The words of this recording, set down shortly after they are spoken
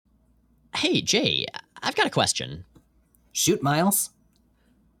Hey, Jay, I've got a question. Shoot, Miles.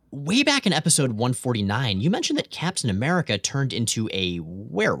 Way back in episode 149, you mentioned that Captain America turned into a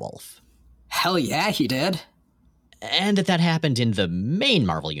werewolf. Hell yeah, he did. And that happened in the main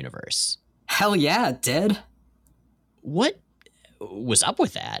Marvel universe. Hell yeah, it did. What was up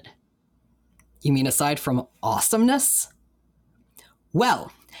with that? You mean aside from awesomeness?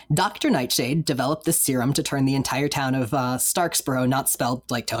 Well, Dr. Nightshade developed this serum to turn the entire town of Starksboro, not spelled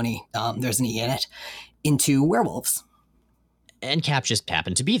like Tony, there's an E in it, into werewolves. And Cap just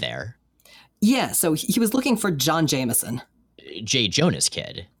happened to be there. Yeah, so he was looking for John Jameson. Jay Jonah's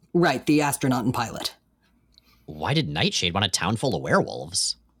kid. Right, the astronaut and pilot. Why did Nightshade want a town full of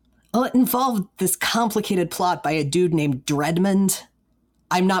werewolves? Well, it involved this complicated plot by a dude named Dreadmond.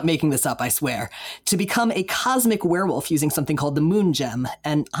 I'm not making this up, I swear. To become a cosmic werewolf using something called the Moon Gem,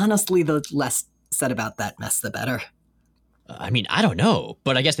 and honestly, the less said about that mess, the better. I mean, I don't know,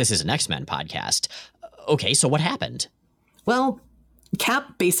 but I guess this is an X-Men podcast. Okay, so what happened? Well,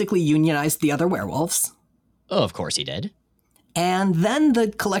 Cap basically unionized the other werewolves. Oh, of course he did. And then the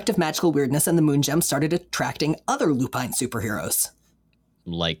collective magical weirdness and the Moon Gem started attracting other lupine superheroes.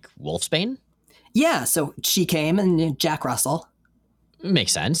 Like Wolfsbane? Yeah, so she came and Jack Russell.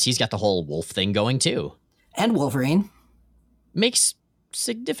 Makes sense. He's got the whole wolf thing going too. And Wolverine. Makes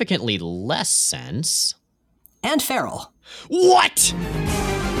significantly less sense. And Feral. What?!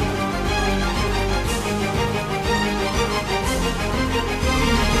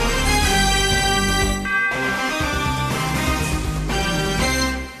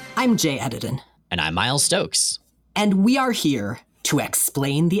 I'm Jay Edidin. And I'm Miles Stokes. And we are here to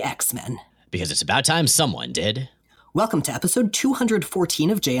explain the X-Men. Because it's about time someone did. Welcome to episode 214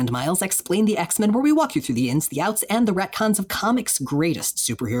 of Jay and Miles Explain the X-Men, where we walk you through the ins, the outs, and the retcons of comics' greatest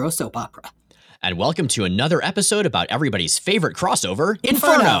superhero soap opera. And welcome to another episode about everybody's favorite crossover,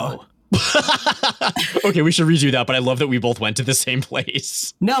 Inferno! Okay, we should redo that, but I love that we both went to the same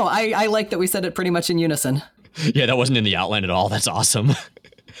place. No, I like that we said it pretty much in unison. Yeah, that wasn't in the outline at all. That's awesome.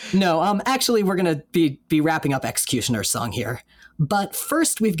 No, actually, we're going to be wrapping up Executioner's Song here. But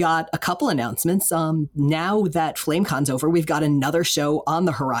first, we've got a couple announcements. Now that FlameCon's over, we've got another show on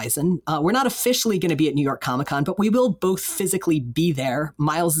the horizon. We're not officially going to be at New York Comic Con, but we will both physically be there.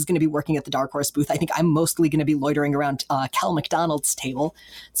 Miles is going to be working at the Dark Horse booth. I think I'm mostly going to be loitering around Cal McDonald's table.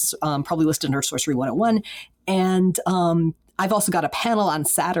 It's probably listed under Sorcery 101. And I've also got a panel on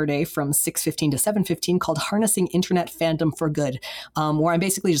Saturday from 6:15 to 7:15 called Harnessing Internet Fandom for Good, where I'm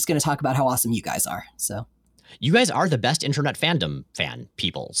basically just going to talk about how awesome you guys are. So you guys are the best internet fandom fan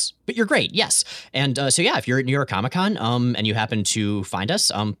peoples, but you're great, yes. And so yeah, if you're at New York Comic Con and you happen to find us,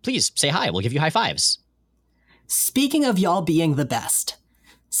 please say hi. We'll give you high fives. Speaking of y'all being the best,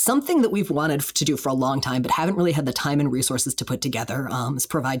 something that we've wanted to do for a long time but haven't really had the time and resources to put together is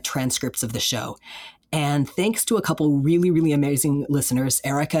provide transcripts of the show. And thanks to a couple really, really amazing listeners,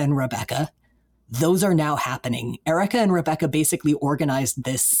 Erica and Rebecca, those are now happening. Erica and Rebecca basically organized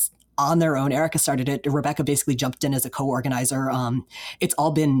this on their own. Erica started it. Rebecca basically jumped in as a co-organizer. It's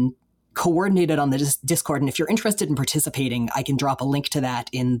all been coordinated on the Discord. And if you're interested in participating, I can drop a link to that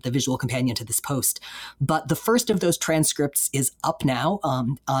in the visual companion to this post. But the first of those transcripts is up now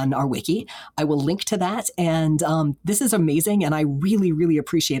on our wiki. I will link to that. And this is amazing. And I really, really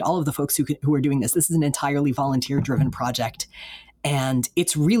appreciate all of the folks who are doing this. This is an entirely volunteer-driven project. And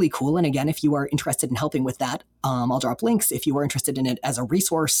it's really cool. And again, if you are interested in helping with that, I'll drop links. If you are interested in it as a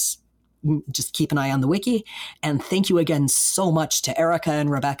resource, just keep an eye on the wiki. And thank you again so much to Erica and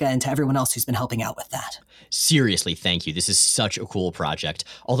Rebecca and to everyone else who's been helping out with that. Seriously, thank you. This is such a cool project.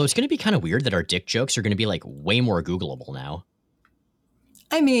 Although it's going to be kind of weird that our dick jokes are going to be like way more Googleable now.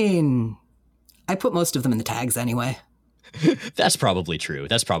 I mean, I put most of them in the tags anyway. That's probably true.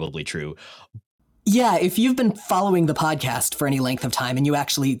 Yeah, if you've been following the podcast for any length of time and you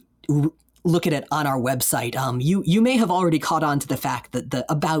actually look at it on our website, you may have already caught on to the fact that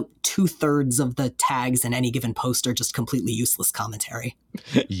about 2/3 of the tags in any given post are just completely useless commentary.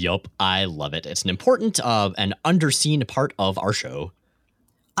 Yup, I love it. It's an important and underseen part of our show.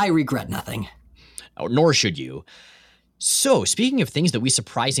 I regret nothing. Nor should you. So, speaking of things that we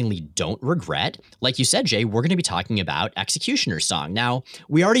surprisingly don't regret, like you said, Jay, we're going to be talking about Executioner's Song. Now,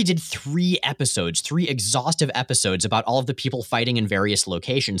 we already did 3 exhaustive episodes about all of the people fighting in various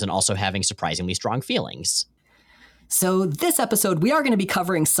locations and also having surprisingly strong feelings. So this episode, we are going to be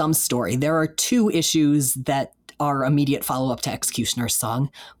covering some story. There are 2 issues that are immediate follow-up to Executioner's Song,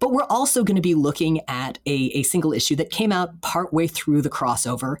 but we're also going to be looking at a single issue that came out partway through the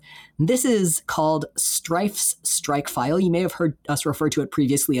crossover. This is called Stryfe's Strike File. You may have heard us refer to it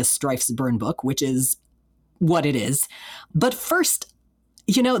previously as Stryfe's Burn Book, which is what it is. But first,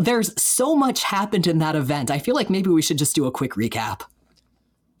 There's so much happened in that event. I feel like maybe we should just do a quick recap.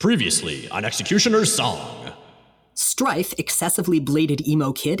 Previously on Executioner's Song. Stryfe, excessively bladed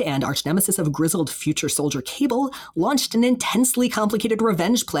emo kid and archnemesis of grizzled future soldier Cable, launched an intensely complicated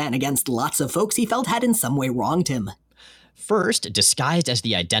revenge plan against lots of folks he felt had in some way wronged him. First, disguised as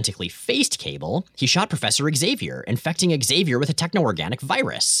the identically faced Cable, he shot Professor Xavier, infecting Xavier with a techno-organic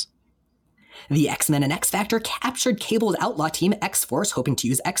virus. The X-Men and X-Factor captured Cable's outlaw team X-Force, hoping to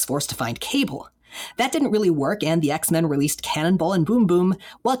use X-Force to find Cable. That didn't really work, and the X-Men released Cannonball and Boom Boom,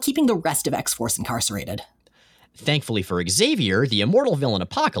 while keeping the rest of X-Force incarcerated. Thankfully for Xavier, the immortal villain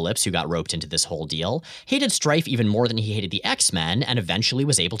Apocalypse, who got roped into this whole deal, hated Stryfe even more than he hated the X-Men, and eventually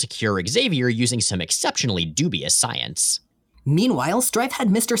was able to cure Xavier using some exceptionally dubious science. Meanwhile, Stryfe had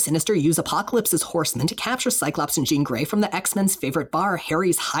Mr. Sinister use Apocalypse's horsemen to capture Cyclops and Jean Grey from the X-Men's favorite bar,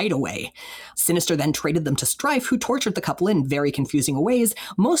 Harry's Hideaway. Sinister then traded them to Stryfe, who tortured the couple in very confusing ways,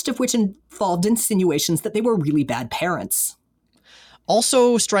 most of which involved insinuations that they were really bad parents.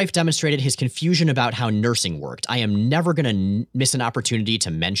 Also, Stryfe demonstrated his confusion about how nursing worked. I am never going to miss an opportunity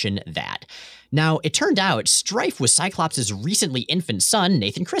to mention that. Now, it turned out Stryfe was Cyclops' recently infant son,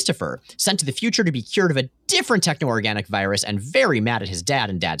 Nathan Christopher, sent to the future to be cured of a different techno-organic virus and very mad at his dad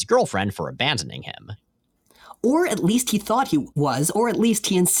and dad's girlfriend for abandoning him. Or at least he thought he was, or at least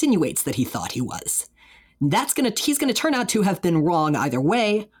he insinuates that he thought he was. He's gonna turn out to have been wrong either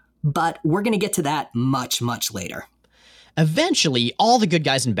way, but we're gonna get to that much, much later. Eventually, all the good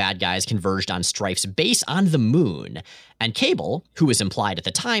guys and bad guys converged on Stryfe's base on the moon, and Cable, who was implied at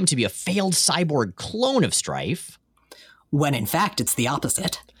the time to be a failed cyborg clone of Stryfe, when in fact it's the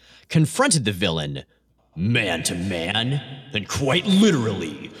opposite, confronted the villain man to man, and quite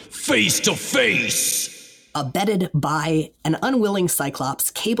literally, face to face. Abetted by an unwilling Cyclops,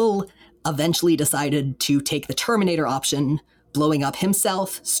 Cable eventually decided to take the Terminator option, blowing up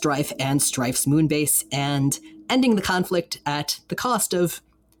himself, Stryfe, and Stryfe's moonbase, and ending the conflict at the cost of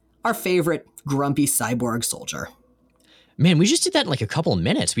our favorite grumpy cyborg soldier. Man, we just did that in like a couple of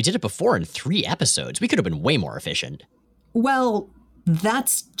minutes. We did it before in 3 episodes. We could have been way more efficient. Well,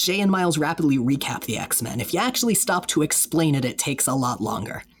 that's Jay and Miles rapidly recap the X-Men. If you actually stop to explain it, it takes a lot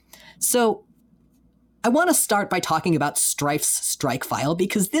longer. So, I want to start by talking about Stryfe's strike file,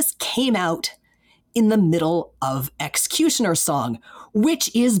 because this came out in the middle of Executioner's Song,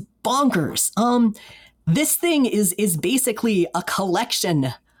 which is bonkers. This thing is basically a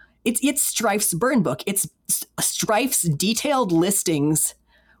collection. It's Stryfe's burn book. It's Stryfe's detailed listings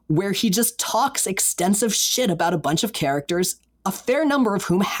where he just talks extensive shit about a bunch of characters, a fair number of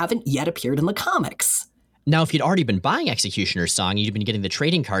whom haven't yet appeared in the comics. Now, if you'd already been buying Executioner's Song, you'd been getting the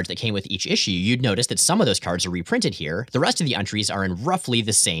trading cards that came with each issue, you'd notice that some of those cards are reprinted here. The rest of the entries are in roughly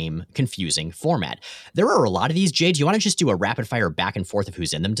the same confusing format. There are a lot of these, Jay. Do you want to just do a rapid-fire back and forth of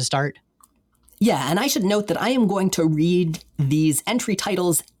who's in them to start? Yeah, and I should note that I am going to read these entry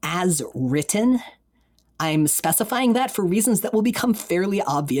titles as written. I'm specifying that for reasons that will become fairly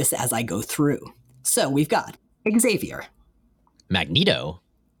obvious as I go through. So we've got Xavier, Magneto,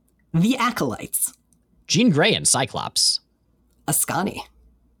 the Acolytes, Jean Grey and Cyclops, Ascani,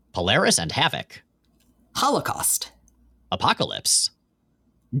 Polaris and Havoc, Holocaust, Apocalypse,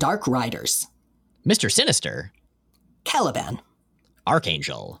 Dark Riders, Mr. Sinister, Caliban,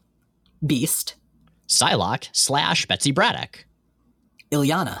 Archangel, Beast, Psylocke / Betsy Braddock,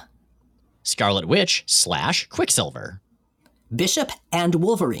 Illyana, Scarlet Witch / Quicksilver, Bishop and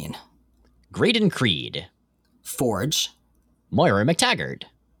Wolverine, Graydon Creed, Forge, Moira McTaggart,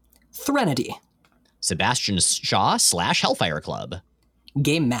 Threnody, Sebastian Shaw / Hellfire Club,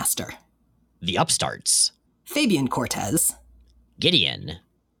 Game Master, The Upstarts, Fabian Cortez, Gideon,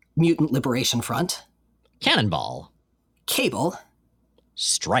 Mutant Liberation Front, Cannonball, Cable,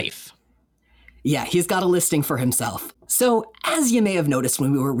 Stryfe. Yeah, he's got a listing for himself. So, as you may have noticed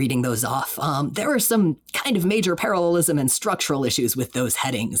when we were reading those off, there are some kind of major parallelism and structural issues with those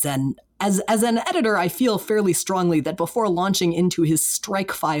headings. And as an editor, I feel fairly strongly that before launching into his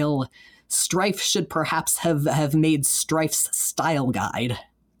strike file, Stryfe should perhaps have made Stryfe's style guide.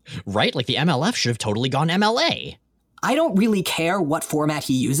 Right? Like the MLF should have totally gone MLA. I don't really care what format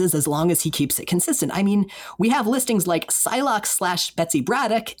he uses as long as he keeps it consistent. I mean, we have listings like Psylocke / Betsy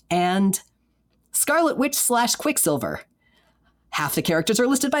Braddock and Scarlet Witch / Quicksilver. Half the characters are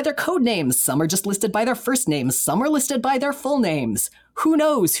listed by their code names. Some are just listed by their first names. Some are listed by their full names. Who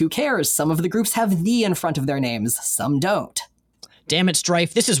knows? Who cares? Some of the groups have the in front of their names. Some don't. Damn it,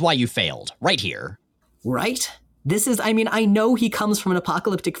 Stryfe. This is why you failed. Right here. Right? I know he comes from an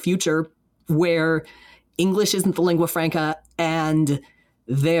apocalyptic future where English isn't the lingua franca and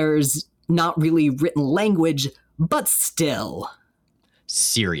there's not really written language, but still.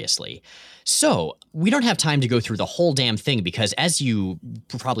 Seriously. So, we don't have time to go through the whole damn thing because, as you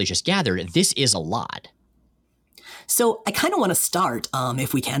probably just gathered, this is a lot. So I kind of want to start,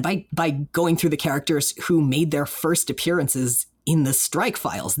 if we can, by going through the characters who made their first appearances in the Strike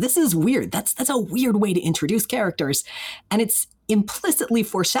files. This is weird. That's a weird way to introduce characters, and it's implicitly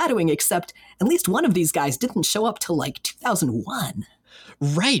foreshadowing, except at least one of these guys didn't show up till like 2001.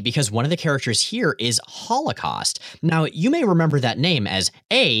 Right, because one of the characters here is Holocaust. Now, you may remember that name as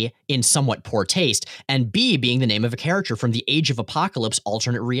A, in somewhat poor taste, and B being the name of a character from the Age of Apocalypse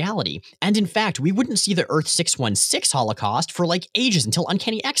alternate reality. And in fact, we wouldn't see the Earth 616 Holocaust for like ages until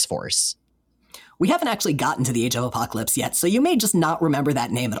Uncanny X-Force. We haven't actually gotten to the Age of Apocalypse yet, so you may just not remember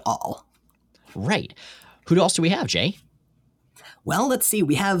that name at all. Right. Who else do we have, Jay? Well, let's see.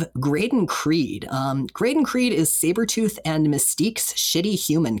 We have Graydon Creed. Graydon Creed is Sabretooth and Mystique's shitty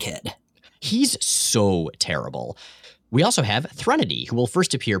human kid. He's so terrible. We also have Threnody, who will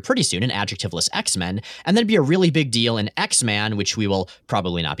first appear pretty soon in Adjectiveless X-Men, and then be a really big deal in X-Man, which we will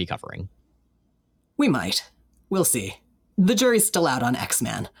probably not be covering. We might. We'll see. The jury's still out on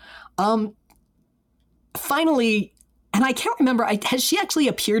X-Man. Finally, and I can't remember, has she actually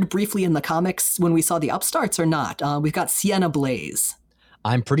appeared briefly in the comics when we saw the Upstarts or not? We've got Sienna Blaze.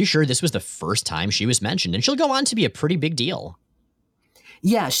 I'm pretty sure this was the first time she was mentioned, and she'll go on to be a pretty big deal.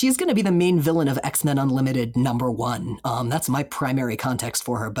 Yeah, she's going to be the main villain of X-Men Unlimited #1. That's my primary context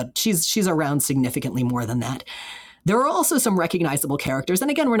for her, but she's around significantly more than that. There are also some recognizable characters,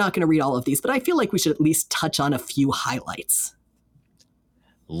 and again, we're not going to read all of these, but I feel like we should at least touch on a few highlights.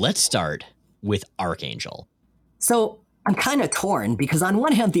 Let's start with Archangel. So I'm kind of torn because on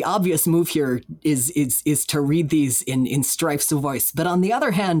one hand, the obvious move here is to read these in Stryfe's voice. But on the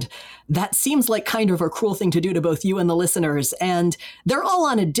other hand, that seems like kind of a cruel thing to do to both you and the listeners. And they're all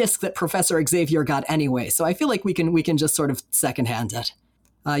on a disc that Professor Xavier got anyway. So I feel like we can just sort of secondhand it.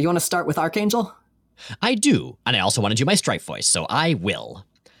 You want to start with Archangel? I do. And I also want to do my Stryfe voice, so I will.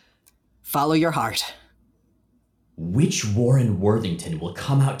 Follow your heart. Which Warren Worthington will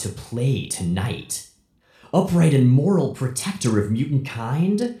come out to play tonight? Upright and moral protector of mutant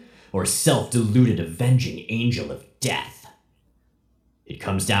kind, or self-deluded avenging angel of death? It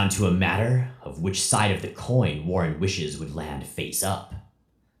comes down to a matter of which side of the coin Warren wishes would land face up.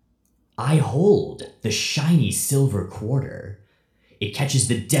 I hold the shiny silver quarter. It catches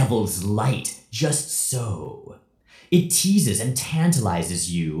the devil's light just so. It teases and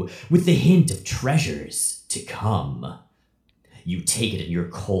tantalizes you with the hint of treasures to come. You take it in your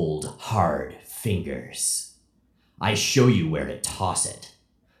cold, hard fingers. I show you where to toss it.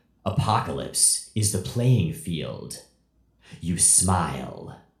 Apocalypse is the playing field. You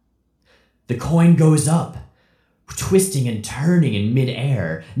smile. The coin goes up, twisting and turning in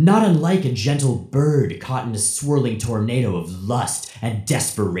midair, not unlike a gentle bird caught in a swirling tornado of lust and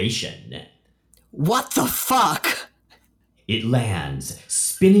desperation. What the fuck? It lands,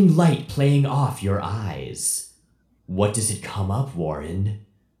 spinning light playing off your eyes. What does it come up, Warren?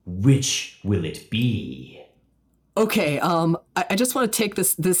 Which will it be? Okay, I just want to take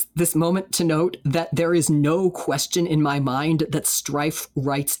this moment to note that there is no question in my mind that Stryfe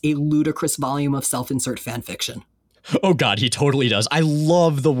writes a ludicrous volume of self-insert fanfiction. Oh god, he totally does. I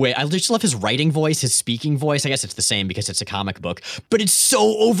love the way, I just love his writing voice, his speaking voice. I guess it's the same because it's a comic book, but it's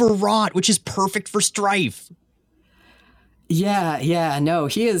so overwrought, which is perfect for Stryfe. Yeah, no,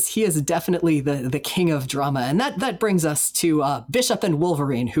 he is definitely the king of drama, and that brings us to Bishop and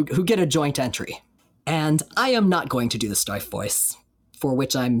Wolverine, who get a joint entry. And I am not going to do the Stryfe voice, for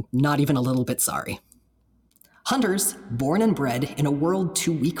which I'm not even a little bit sorry. Hunters, born and bred in a world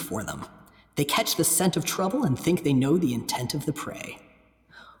too weak for them. They catch the scent of trouble and think they know the intent of the prey.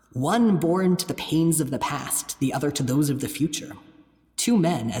 One born to the pains of the past, the other to those of the future. Two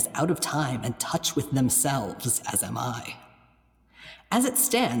men as out of time and touch with themselves as am I. As it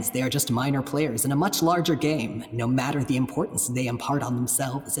stands, they are just minor players in a much larger game, no matter the importance they impart on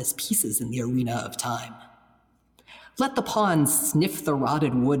themselves as pieces in the arena of time. Let the pawns sniff the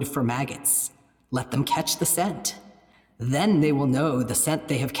rotted wood for maggots. Let them catch the scent. Then they will know the scent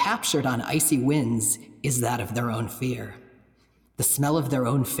they have captured on icy winds is that of their own fear. The smell of their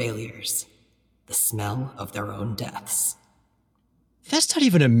own failures. The smell of their own deaths. That's not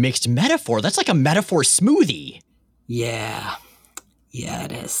even a mixed metaphor. That's like a metaphor smoothie. Yeah,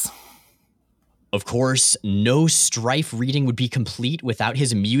 it is. Of course, no Stryfe reading would be complete without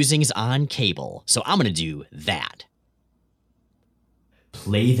his musings on Cable, so I'm gonna do that.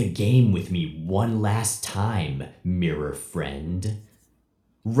 Play the game with me one last time, mirror friend.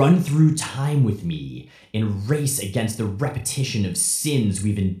 Run through time with me and race against the repetition of sins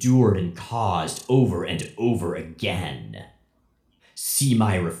we've endured and caused over and over again. See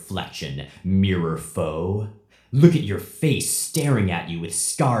my reflection, mirror foe. Look at your face staring at you with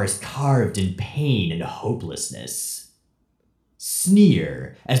scars carved in pain and hopelessness.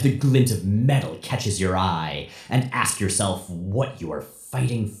 Sneer as the glint of metal catches your eye and ask yourself what you are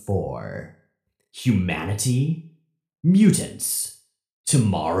fighting for. Humanity? Mutants?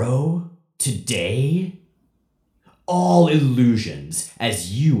 Tomorrow? Today? All illusions,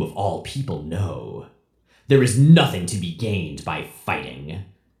 as you of all people know. There is nothing to be gained by fighting.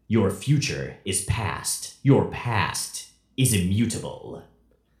 Your future is past. Your past is immutable.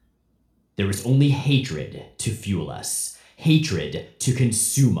 There is only hatred to fuel us, hatred to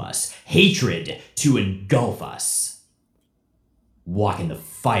consume us, hatred to engulf us. Walk in the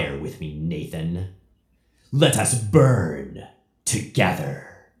fire with me, Nathan. Let us burn together.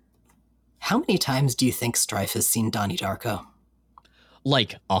 How many times do you think Stryfe has seen Donnie Darko?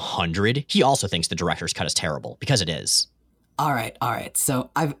 Like 100. He also thinks the director's cut is terrible, because it is. All right. So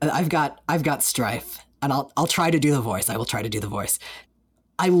I've got Stryfe, and I'll try to do the voice. I will try to do the voice.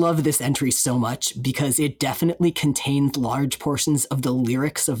 I love this entry so much because it definitely contains large portions of the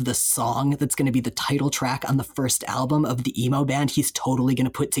lyrics of the song that's going to be the title track on the first album of the emo band he's totally going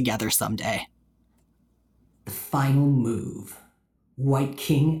to put together someday. The final move. White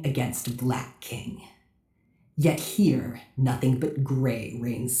king against black king. Yet here, nothing but gray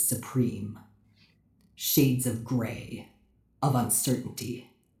reigns supreme. Shades of gray, of uncertainty,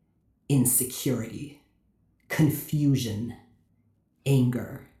 insecurity, confusion,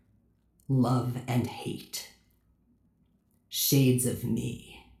 anger, love and hate. Shades of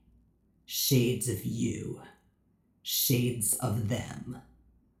me, shades of you, shades of them.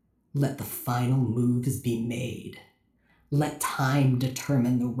 Let the final moves be made. Let time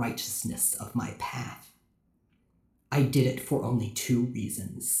determine the righteousness of my path. I did it for only 2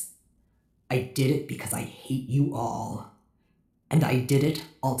 reasons. I did it because I hate you all. And I did it,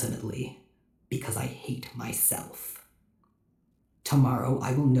 ultimately, because I hate myself. Tomorrow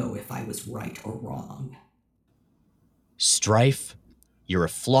I will know if I was right or wrong. Stryfe, you're a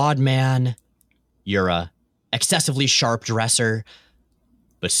flawed man. You're a excessively sharp dresser.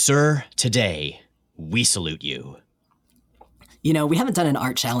 But sir, today, we salute you. You know, we haven't done an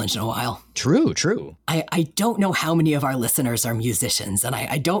art challenge in a while. True. I don't know how many of our listeners are musicians, and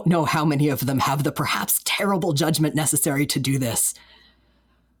I don't know how many of them have the perhaps terrible judgment necessary to do this.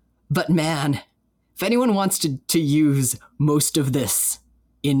 But man, if anyone wants to use most of this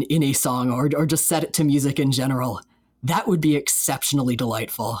in a song or just set it to music in general, that would be exceptionally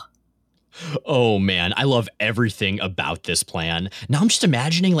delightful. Oh man, I love everything about this plan. Now I'm just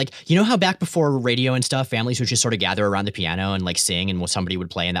imagining, like, you know how back before radio and stuff, families would just sort of gather around the piano and like sing and somebody would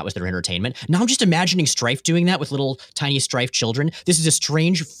play and that was their entertainment. Now I'm just imagining Stryfe doing that with little tiny Stryfe children. This is a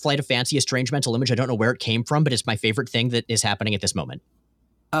strange flight of fancy, a strange mental image. I don't know where it came from, but it's my favorite thing that is happening at this moment.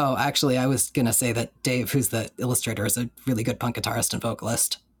 Oh, actually, I was going to say that Dave, who's the illustrator, is a really good punk guitarist and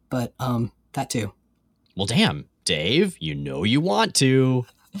vocalist. But that too. Well, damn, Dave, you know you want to.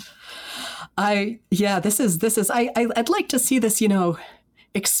 I'd like to see this,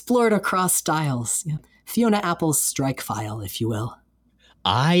 explored across styles. Fiona Apple's strike file, if you will.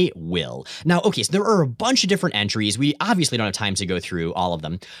 I will. Now, okay, so there are a bunch of different entries. We obviously don't have time to go through all of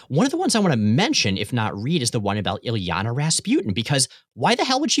them. One of the ones I want to mention, if not read, is the one about Ilyana Rasputin, because why the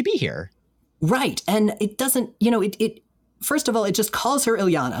hell would she be here? Right, and it doesn't, first of all, it just calls her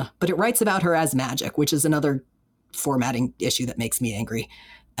Ilyana, but it writes about her as Magic, which is another formatting issue that makes me angry.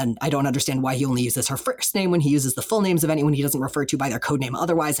 And I don't understand why he only uses her first name when he uses the full names of anyone he doesn't refer to by their code name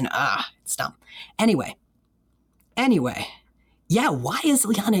otherwise, and it's dumb. Anyway. Yeah, why is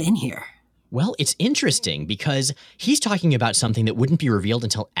Ilyana in here? Well, it's interesting because he's talking about something that wouldn't be revealed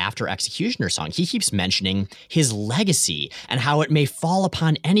until after Executioner's Song. He keeps mentioning his legacy and how it may fall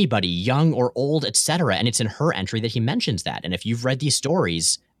upon anybody, young or old, etc. And it's in her entry that he mentions that. And if you've read these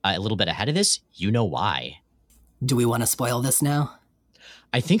stories a little bit ahead of this, you know why. Do we want to spoil this now?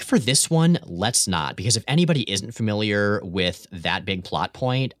 I think for this one, let's not, because if anybody isn't familiar with that big plot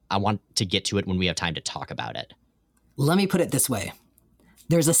point, I want to get to it when we have time to talk about it. Let me put it this way.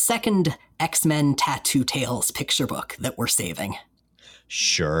 There's a second X-Men Tattoo Tales picture book that we're saving.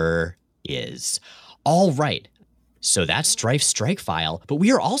 Sure is. All right. So that's Stryfe's strike file, but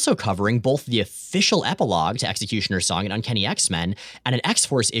we are also covering both the official epilogue to Executioner's Song and Uncanny X-Men and an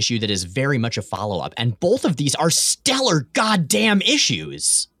X-Force issue that is very much a follow-up, and both of these are stellar goddamn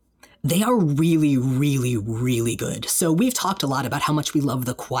issues. They are really, really, really good. So we've talked a lot about how much we love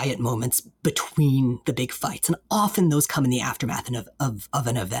the quiet moments between the big fights, and often those come in the aftermath of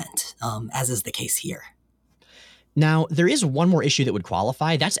an event, as is the case here. Now, there is one more issue that would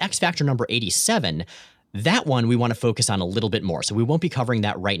qualify. That's X Factor number 87. That one we want to focus on a little bit more, so we won't be covering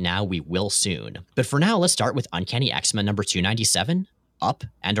that right now. We will soon. But for now, let's start with Uncanny X-Men number 297, Up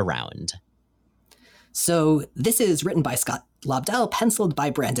and Around. So this is written by Scott Lobdell, penciled by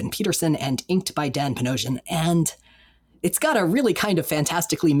Brandon Peterson, and inked by Dan Panosian. And it's got a really kind of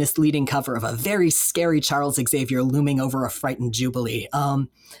fantastically misleading cover of a very scary Charles Xavier looming over a frightened Jubilee. And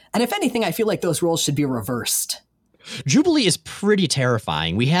if anything, I feel like those roles should be reversed. Jubilee is pretty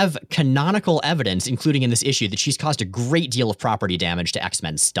terrifying. We have canonical evidence, including in this issue, that she's caused a great deal of property damage to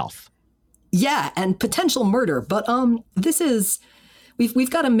X-Men's stuff. Yeah, and potential murder. But this is...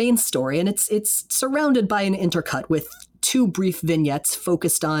 We've got a main story, and it's surrounded by an intercut with two brief vignettes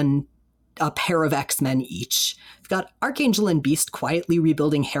focused on a pair of X-Men each. We've got Archangel and Beast quietly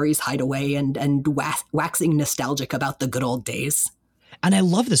rebuilding Harry's hideaway and waxing nostalgic about the good old days. And I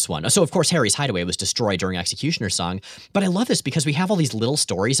love this one. So, of course, Harry's hideaway was destroyed during Executioner's Song, but I love this because we have all these little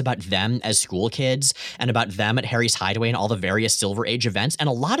stories about them as school kids and about them at Harry's hideaway and all the various Silver Age events, and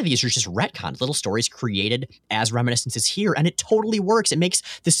a lot of these are just retconned, little stories created as reminiscences here, and it totally works. It makes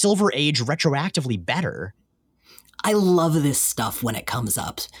the Silver Age retroactively better. I love this stuff when it comes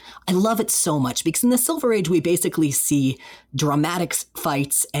up. I love it so much because in the Silver Age, we basically see dramatic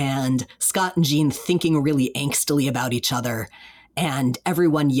fights and Scott and Jean thinking really angstily about each other, and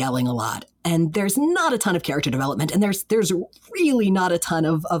everyone yelling a lot. And there's not a ton of character development, and there's really not a ton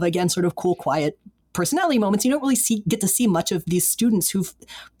of again, sort of cool, quiet personality moments. You don't really get to see much of these students who've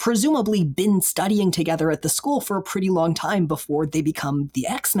presumably been studying together at the school for a pretty long time before they become the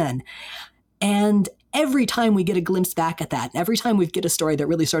X-Men. And every time we get a glimpse back at that, every time we get a story that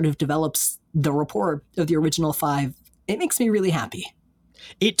really sort of develops the rapport of the original five, it makes me really happy.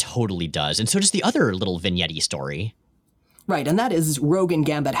 It totally does. And so does the other little vignette story. Right, and that is Rogue and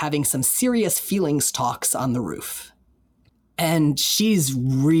Gambit having some serious feelings talks on the roof. And she's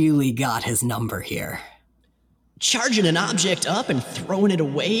really got his number here. Charging an object up and throwing it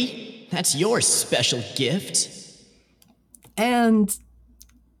away? That's your special gift. And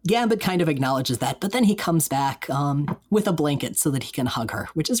Gambit kind of acknowledges that, but then he comes back with a blanket so that he can hug her,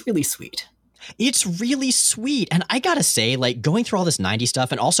 which is really sweet. It's really sweet. And I gotta say, like, going through all this 90s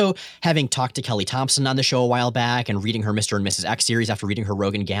stuff and also having talked to Kelly Thompson on the show a while back and reading her Mr. and Mrs. X series after reading her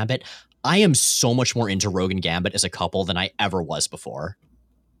Rogue and Gambit, I am so much more into Rogue and Gambit as a couple than I ever was before.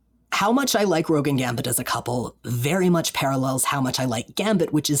 How much I like Rogue and Gambit as a couple very much parallels how much I like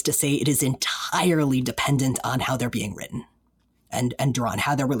Gambit, which is to say it is entirely dependent on how they're being written and drawn,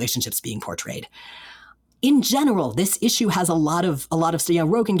 how their relationship's being portrayed. In general, this issue has a lot of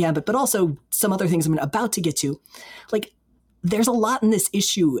Rogue and Gambit, but also some other things I'm about to get to. Like, there's a lot in this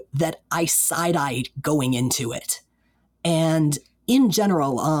issue that I side-eyed going into it. And in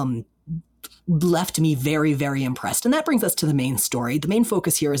general, left me very, very impressed. And that brings us to the main story. The main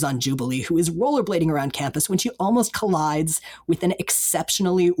focus here is on Jubilee, who is rollerblading around campus when she almost collides with an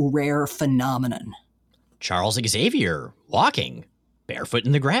exceptionally rare phenomenon. Charles Xavier, walking, barefoot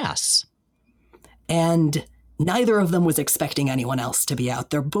in the grass. And neither of them was expecting anyone else to be out.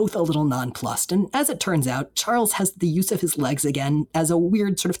 They're both a little nonplussed. And as it turns out, Charles has the use of his legs again as a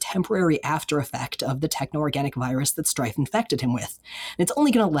weird sort of temporary after effect of the techno-organic virus that Stryfe infected him with. And it's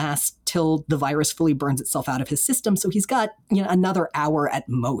only going to last till the virus fully burns itself out of his system. So he's got, another hour at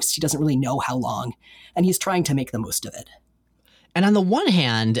most. He doesn't really know how long. And he's trying to make the most of it. And on the one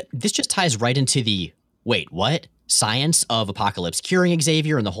hand, this just ties right into the, wait, what? Science of Apocalypse curing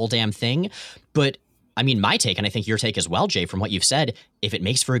Xavier and the whole damn thing. But I mean, my take, and I think your take as well, Jay, from what you've said, if it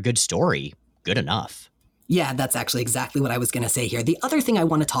makes for a good story, good enough. Yeah, that's actually exactly what I was going to say here. The other thing I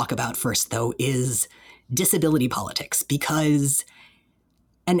want to talk about first, though, is disability politics, because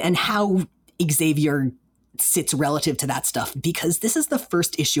and how Xavier sits relative to that stuff, because this is the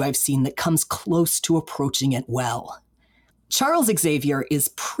first issue I've seen that comes close to approaching it well. Charles Xavier is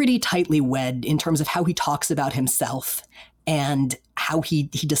pretty tightly wed in terms of how he talks about himself and how he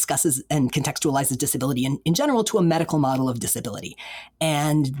discusses and contextualizes disability in general to a medical model of disability.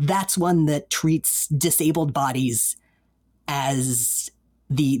 And that's one that treats disabled bodies as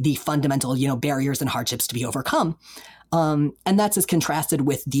the fundamental, barriers and hardships to be overcome. And that's as contrasted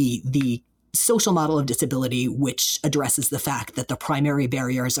with the social model of disability, which addresses the fact that the primary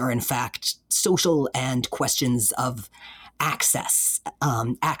barriers are in fact social and questions of access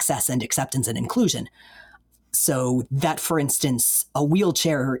and acceptance and inclusion. So that, for instance, a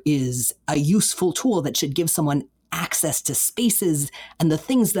wheelchair is a useful tool that should give someone access to spaces, and the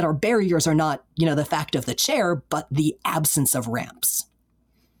things that are barriers are not, the fact of the chair, but the absence of ramps.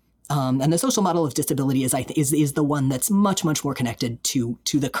 And the social model of disability is the one that's much, much more connected to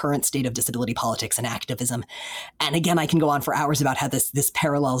the current state of disability politics and activism. And again, I can go on for hours about how this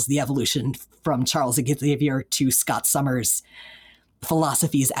parallels the evolution from Charles Xavier to Scott Summers'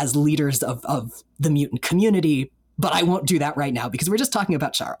 philosophies as leaders of the mutant community. But I won't do that right now because we're just talking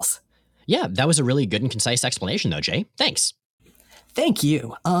about Charles. Yeah, that was a really good and concise explanation, though, Jay. Thanks. Thank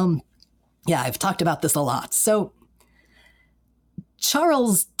you. Yeah, I've talked about this a lot. So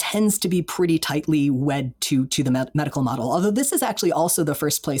Charles tends to be pretty tightly wed to the medical model, although this is actually also the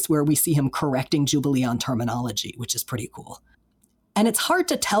first place where we see him correcting Jubilee on terminology, which is pretty cool. And it's hard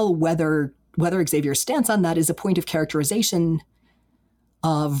to tell whether Xavier's stance on that is a point of characterization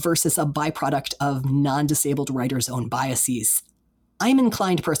versus a byproduct of non-disabled writers' own biases. I'm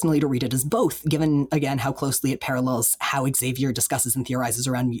inclined personally to read it as both, given, again, how closely it parallels how Xavier discusses and theorizes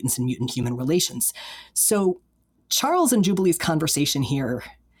around mutants and mutant-human relations. So Charles and Jubilee's conversation here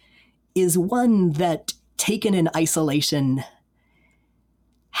is one that, taken in isolation,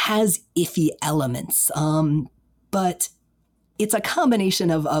 has iffy elements. But it's a combination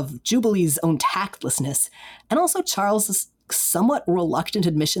of Jubilee's own tactlessness and also Charles's somewhat reluctant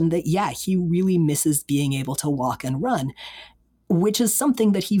admission that, yeah, he really misses being able to walk and run, which is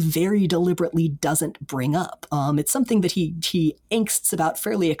something that he very deliberately doesn't bring up. It's something that he angsts about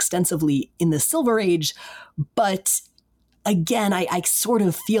fairly extensively in the Silver Age, but again, I sort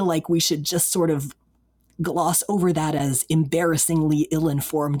of feel like we should just sort of gloss over that as embarrassingly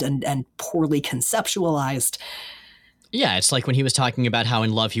ill-informed and poorly conceptualized. Yeah, it's like when he was talking about how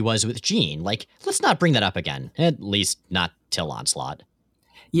in love he was with Jean. Like, let's not bring that up again. At least not till Onslaught.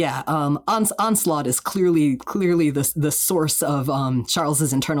 Yeah, Onslaught is clearly the source of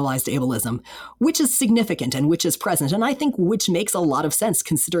Charles's internalized ableism, which is significant and which is present, and I think which makes a lot of sense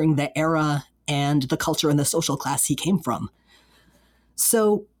considering the era and the culture and the social class he came from.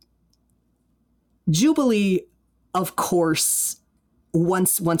 So, Jubilee, of course,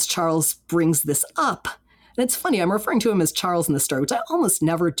 once Charles brings this up, and it's funny, I'm referring to him as Charles in the story, which I almost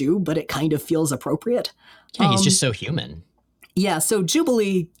never do, but it kind of feels appropriate. Yeah, he's just so human. Yeah, so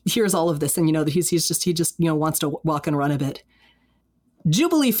Jubilee hears all of this, and that he just wants to walk and run a bit.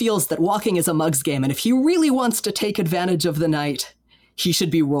 Jubilee feels that walking is a mug's game, and if he really wants to take advantage of the night, he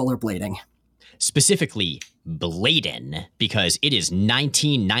should be rollerblading. Specifically, bladin', because it is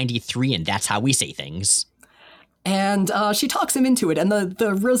 1993, and that's how we say things. And she talks him into it, and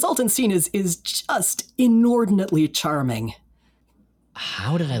the resultant scene is just inordinately charming.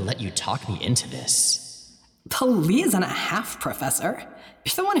 How did I let you talk me into this? Please and a half, Professor.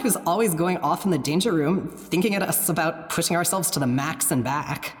 You're the one who's always going off in the danger room, thinking at us about pushing ourselves to the max and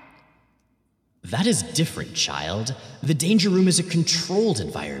back. That is different, child. The danger room is a controlled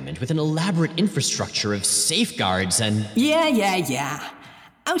environment with an elaborate infrastructure of safeguards and... Yeah.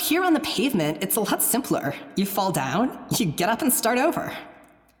 Out here on the pavement, it's a lot simpler. You fall down, you get up and start over.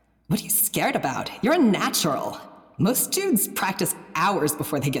 What are you scared about? You're a natural. Most dudes practice hours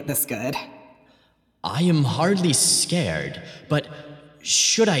before they get this good. I am hardly scared, but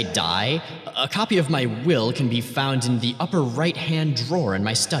should I die, a copy of my will can be found in the upper right-hand drawer in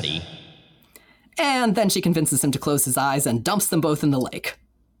my study. And then she convinces him to close his eyes and dumps them both in the lake.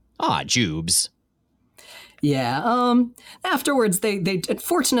 Ah, Jubes. Yeah, afterwards,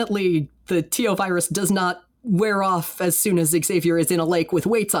 fortunately, the TO virus does not wear off as soon as Xavier is in a lake with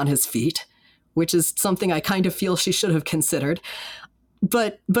weights on his feet, which is something I kind of feel she should have considered.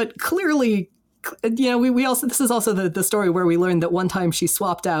 But clearly, we also, this is also the story where we learned that one time she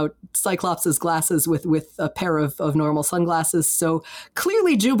swapped out Cyclops' glasses with a pair of normal sunglasses. So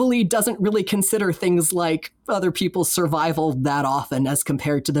clearly Jubilee doesn't really consider things like other people's survival that often as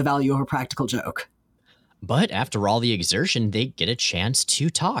compared to the value of a practical joke. But after all the exertion, they get a chance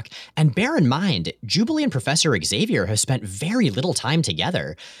to talk. And bear in mind, Jubilee and Professor Xavier have spent very little time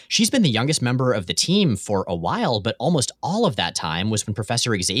together. She's been the youngest member of the team for a while, but almost all of that time was when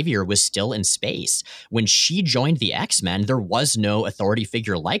Professor Xavier was still in space. When she joined the X-Men, there was no authority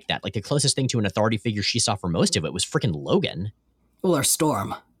figure like that. Like, the closest thing to an authority figure she saw for most of it was frickin' Logan. Well, or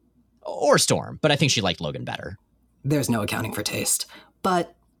Storm. Or Storm, but I think she liked Logan better. There's no accounting for taste.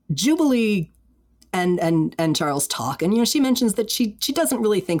 But Jubilee and Charles talk, and she mentions that she doesn't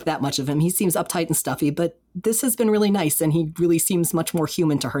really think that much of him. He seems uptight and stuffy, but this has been really nice, and he really seems much more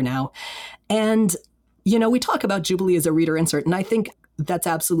human to her now. And we talk about Jubilee as a reader insert, and I think that's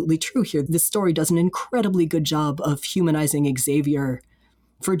absolutely true here. This story does an incredibly good job of humanizing Xavier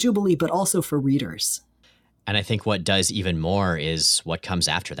for Jubilee, but also for readers. And I think what does even more is what comes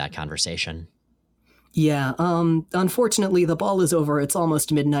after that conversation. Yeah, unfortunately, the ball is over. It's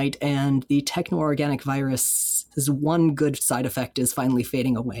almost midnight, and the techno-organic virus his one good side effect is finally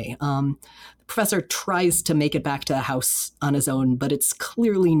fading away. The professor tries to make it back to the house on his own, but it's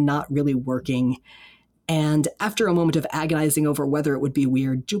clearly not really working. And after a moment of agonizing over whether it would be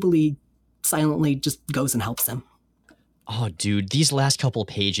weird, Jubilee silently just goes and helps him. Oh, dude, these last couple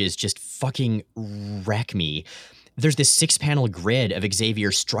pages just fucking wreck me. There's this 6-panel grid of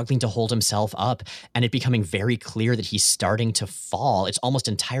Xavier struggling to hold himself up, and it becoming very clear that he's starting to fall. It's almost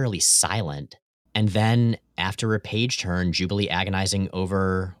entirely silent. And then, after a page turn, Jubilee agonizing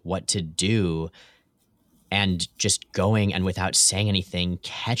over what to do, and just going and without saying anything,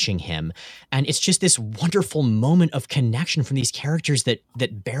 catching him. And it's just this wonderful moment of connection from these characters that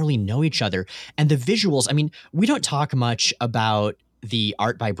barely know each other. And the visuals, I mean, we don't talk much about the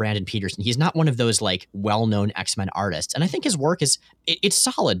art by Brandon Peterson. He's not one of those like well-known X-Men artists. And I think his work is, it's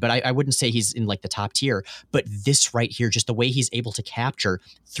solid, but I wouldn't say he's in like the top tier. But this right here, just the way he's able to capture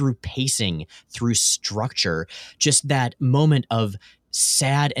through pacing, through structure, just that moment of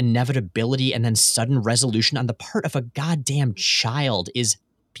sad inevitability and then sudden resolution on the part of a goddamn child is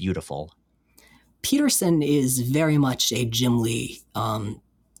beautiful. Peterson is very much a Jim Lee,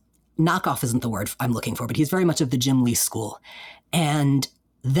 knockoff isn't the word I'm looking for, but he's very much of the Jim Lee school. And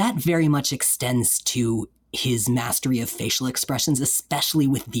that very much extends to his mastery of facial expressions, especially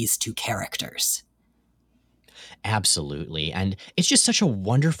with these two characters. Absolutely. And it's just such a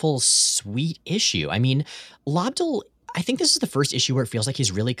wonderful, sweet issue. I mean, Lobdell, I think this is the first issue where it feels like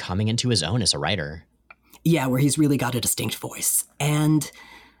he's really coming into his own as a writer. Yeah, where he's really got a distinct voice. And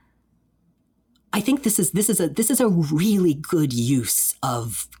I think this is a really good use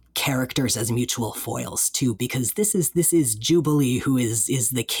of characters as mutual foils too, because this is Jubilee, who is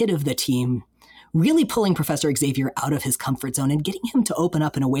the kid of the team, really pulling Professor Xavier out of his comfort zone and getting him to open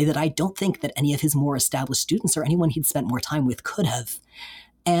up in a way that I don't think that any of his more established students or anyone he'd spent more time with could have.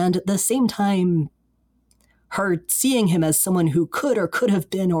 And at the same time, her seeing him as someone who could or could have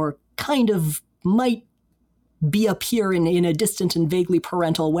been or kind of might be up here in a distant and vaguely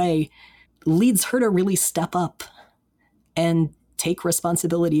parental way leads her to really step up and take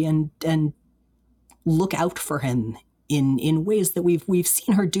responsibility and look out for him in ways that we've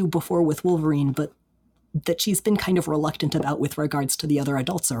seen her do before with Wolverine, but that she's been kind of reluctant about with regards to the other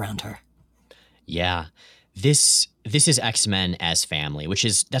adults around her. Yeah. This is X-Men as family,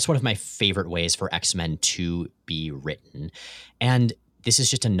 that's one of my favorite ways for X-Men to be written. And this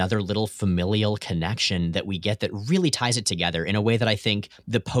is just another little familial connection that we get that really ties it together in a way that I think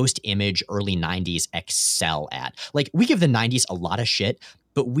the post-Image early 90s excel at. Like, we give the 90s a lot of shit,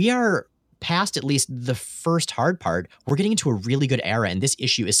 but we are past at least the first hard part. We're getting into a really good era, and this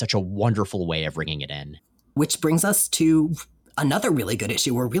issue is such a wonderful way of bringing it in. Which brings us to another really good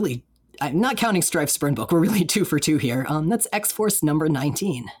issue. I'm not counting Stryfe's burn book. We're really 2 for 2 here. That's X-Force number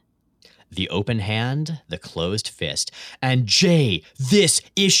 19. The open hand, the closed fist. And Jay, this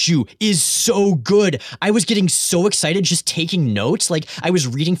issue is so good. I was getting so excited just taking notes. Like, I was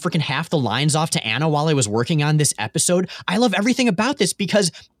reading freaking half the lines off to Anna while I was working on this episode. I love everything about this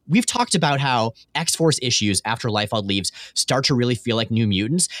because we've talked about how X-Force issues after Liefeld leaves start to really feel like New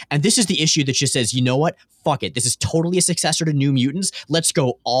Mutants. And this is the issue that just says, you know what? Fuck it. This is totally a successor to New Mutants. Let's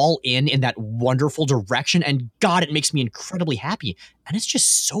go all in that wonderful direction. And God, it makes me incredibly happy. And it's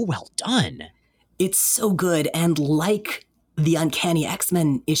just so well done. It's so good. And like the Uncanny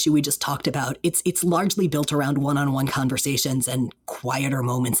X-Men issue we just talked about, it's largely built around one-on-one conversations and quieter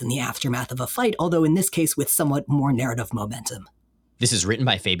moments in the aftermath of a fight, although in this case with somewhat more narrative momentum. This is written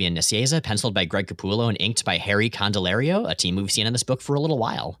by Fabian Nicieza, penciled by Greg Capullo, and inked by Harry Candelario, a team we've seen in this book for a little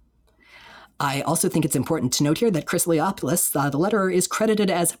while. I also think it's important to note here that Chris Leopoulos, the letterer, is credited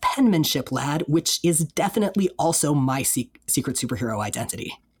as Penmanship Lad, which is definitely also my secret superhero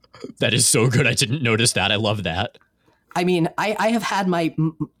identity. That is so good. I didn't notice that. I love that. I mean, I have had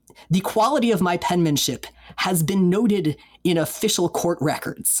the quality of my penmanship has been noted in official court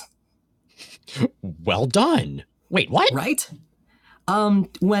records. Well done. Wait, what? Right?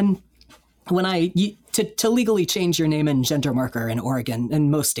 When to legally change your name and gender marker in Oregon, in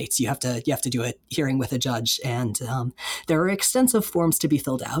most states, you have to do a hearing with a judge, and there are extensive forms to be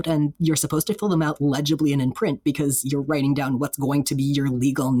filled out, and you're supposed to fill them out legibly and in print because you're writing down what's going to be your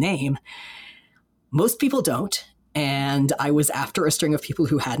legal name. Most people don't, and I was after a string of people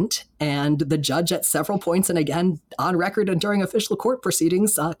who hadn't, and the judge at several points, and again on record and during official court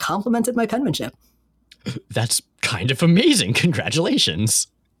proceedings, complimented my penmanship. That's kind of amazing. Congratulations.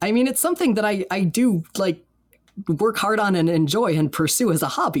 I mean, it's something that I do like work hard on and enjoy and pursue as a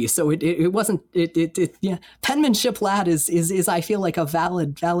hobby. So it wasn't yeah. Penmanship Lad is I feel like a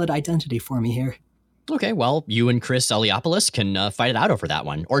valid identity for me here. Okay, well, you and Chris Eliopoulos can fight it out over that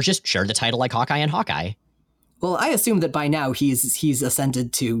one, or just share the title like Hawkeye and Hawkeye. Well, I assume that by now he's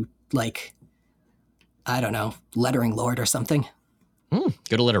ascended to, like, I don't know, lettering lord or something.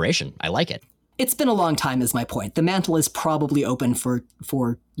 Good alliteration. I like it. It's been a long time is my point. The mantle is probably open for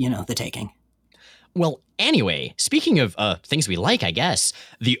the taking. Well, anyway, speaking of things we like, I guess,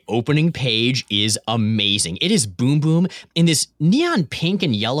 the opening page is amazing. It is Boom Boom in this neon pink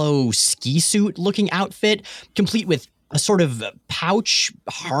and yellow ski suit looking outfit, complete with a sort of pouch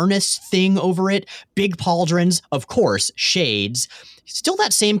harness thing over it, big pauldrons, of course, shades. Still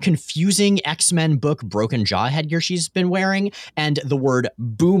that same confusing X-Men book broken jaw headgear she's been wearing, and the word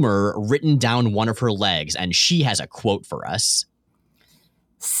boomer written down one of her legs, and she has a quote for us.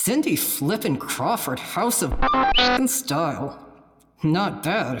 Cindy Flippin' Crawford, House of Style. Not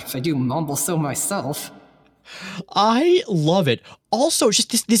bad if I do mumble so myself. I love it. Also,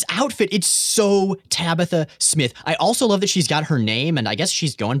 just this outfit, it's so Tabitha Smith. I also love that she's got her name, and I guess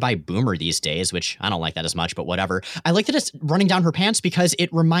she's going by Boomer these days, which I don't like that as much, but whatever. I like that it's running down her pants because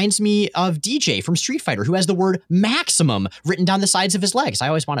it reminds me of DJ from Street Fighter, who has the word maximum written down the sides of his legs. I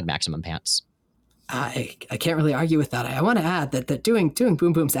always wanted maximum pants. I can't really argue with that. I want to add that doing Boom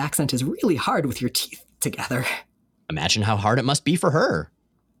Boom's accent is really hard with your teeth together. Imagine how hard it must be for her.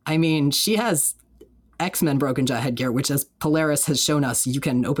 I mean, she has X-Men broken jaw headgear, which, as Polaris has shown us, you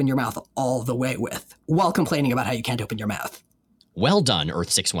can open your mouth all the way with, while complaining about how you can't open your mouth. Well done,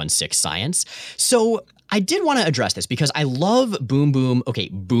 Earth 616 Science. So I did want to address this because I love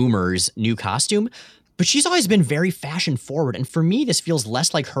Boomer's new costume, but she's always been very fashion forward. And for me, this feels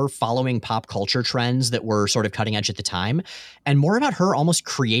less like her following pop culture trends that were sort of cutting edge at the time, and more about her almost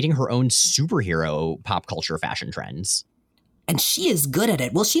creating her own superhero pop culture fashion trends. And she is good at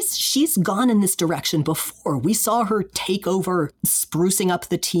it. Well, she's gone in this direction before. We saw her take over sprucing up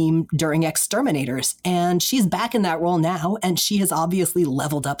the team during Exterminators, and she's back in that role now, and she has obviously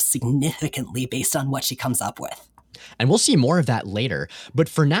leveled up significantly based on what she comes up with. And we'll see more of that later. But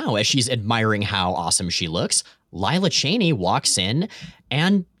for now, as she's admiring how awesome she looks, Lila Cheney walks in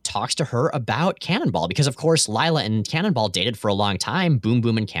and talks to her about Cannonball. Because, of course, Lila and Cannonball dated for a long time. Boom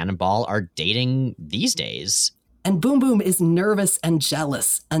Boom and Cannonball are dating these days. And Boom Boom is nervous and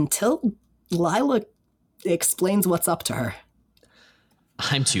jealous until Lila explains what's up to her.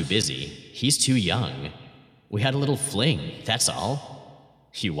 I'm too busy. He's too young. We had a little fling, that's all.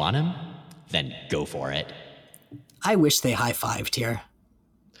 You want him? Then go for it. I wish they high-fived here.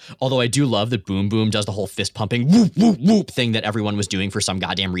 Although I do love that Boom Boom does the whole fist-pumping whoop, whoop, whoop thing that everyone was doing for some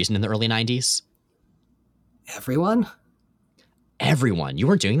goddamn reason in the early 90s. Everyone? Everyone. You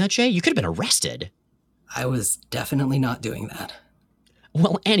weren't doing that, Jay? You could have been arrested. I was definitely not doing that.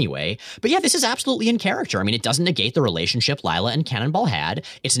 Well, anyway, but yeah, this is absolutely in character. I mean, it doesn't negate the relationship Lila and Cannonball had.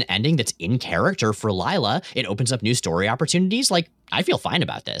 It's an ending that's in character for Lila. It opens up new story opportunities. Like, I feel fine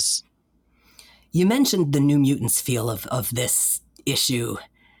about this. You mentioned the New Mutants feel of this issue,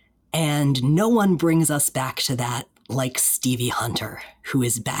 and no one brings us back to that like Stevie Hunter, who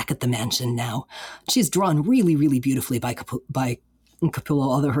is back at the mansion now. She's drawn really, really beautifully by Capullo,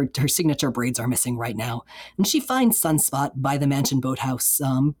 although her signature braids are missing right now. And she finds Sunspot by the mansion boathouse,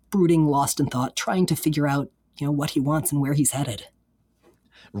 brooding, lost in thought, trying to figure out, what he wants and where he's headed.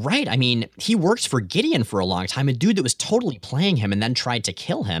 Right. I mean, he worked for Gideon for a long time, a dude that was totally playing him and then tried to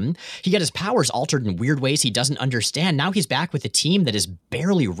kill him. He got his powers altered in weird ways he doesn't understand. Now he's back with a team that is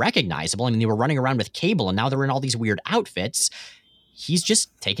barely recognizable. I mean, they were running around with Cable, and now they're in all these weird outfits. He's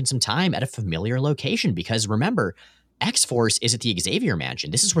just taking some time at a familiar location because, remember, X-Force is at the Xavier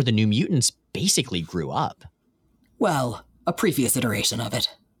Mansion. This is where the New Mutants basically grew up. Well, a previous iteration of it.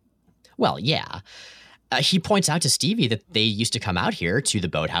 Well, yeah. He points out to Stevie that they used to come out here to the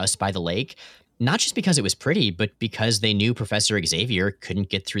boathouse by the lake, not just because it was pretty, but because they knew Professor Xavier couldn't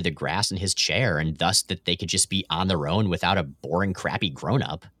get through the grass in his chair, and thus that they could just be on their own without a boring, crappy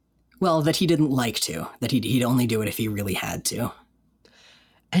grown-up. Well, that he didn't like to. That he'd only do it if he really had to.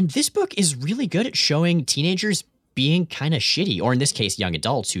 And this book is really good at showing teenagers being kind of shitty, or in this case, young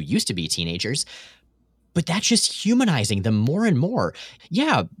adults who used to be teenagers. But that's just humanizing them more and more.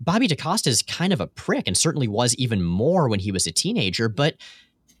 Yeah, Bobby DaCosta's kind of a prick and certainly was even more when he was a teenager, but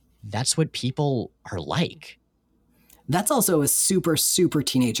that's what people are like. That's also a super, super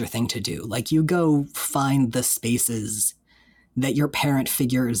teenager thing to do. Like, you go find the spaces that your parent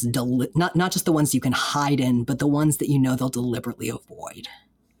figures, not just the ones you can hide in, but the ones that they'll deliberately avoid.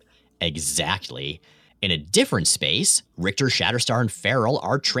 Exactly. In a different space, Richter, Shatterstar, and Feral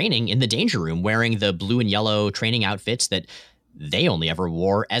are training in the Danger Room, wearing the blue and yellow training outfits that they only ever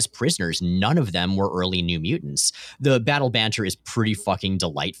wore as prisoners. None of them were early New Mutants. The battle banter is pretty fucking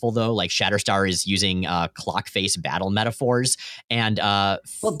delightful, though. Like, Shatterstar is using clock face battle metaphors, and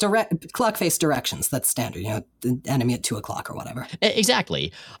well, clock face directions, that's standard, the enemy at 2 o'clock or whatever.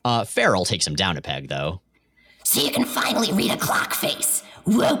 Exactly. Farrell takes him down a peg, though. So you can finally read a clock face.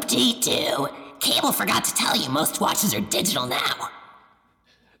 Whoop-dee-doo. Cable forgot to tell you most watches are digital now.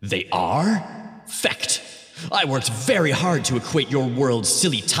 They are? Fecht! I worked very hard to equate your world's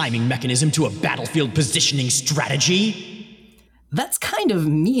silly timing mechanism to a battlefield positioning strategy. That's kind of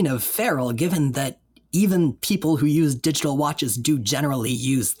mean of Farrell, given that even people who use digital watches do generally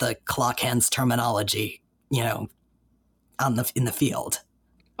use the clock hands terminology, in the field.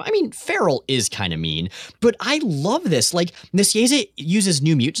 I mean, Farrell is kind of mean, but I love this. Like, Nicieza uses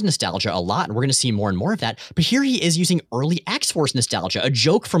New Mutants nostalgia a lot, and we're going to see more and more of that. But here he is using early X-Force nostalgia, a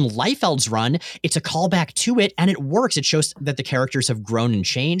joke from Liefeld's run. It's a callback to it, and it works. It shows that the characters have grown and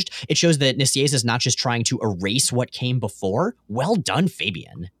changed. It shows that Nicieza is not just trying to erase what came before. Well done,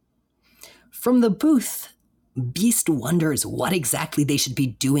 Fabian. From the booth, Beast wonders what exactly they should be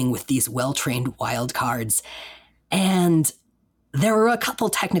doing with these well-trained wild cards, and there are a couple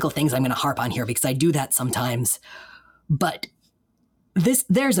technical things I'm going to harp on here because I do that sometimes. But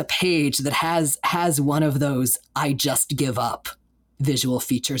there's a page that has one of those I just give up visual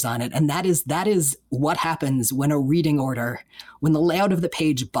features on it. And that is what happens when when the layout of the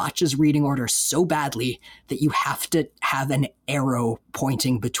page botches reading order so badly that you have to have an arrow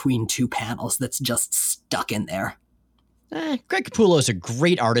pointing between 2 panels that's just stuck in there. Greg Capullo is a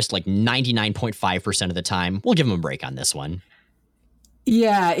great artist like 99.5% of the time. We'll give him a break on this one.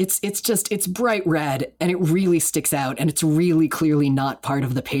 Yeah, it's bright red, and it really sticks out, and it's really clearly not part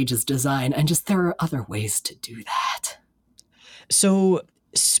of the page's design, and just there are other ways to do that. So,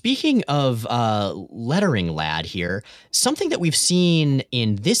 speaking of lettering, lad, here, something that we've seen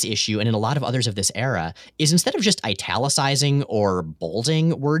in this issue and in a lot of others of this era is instead of just italicizing or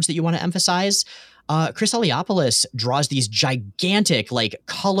bolding words that you want to emphasize, Chris Eliopoulos draws these gigantic, like,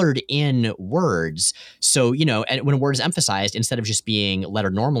 colored-in words. So, and when a word is emphasized, instead of just being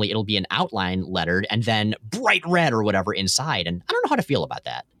lettered normally, it'll be an outline lettered and then bright red or whatever inside. And I don't know how to feel about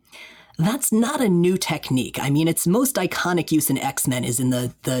that. That's not a new technique. I mean, its most iconic use in X-Men is in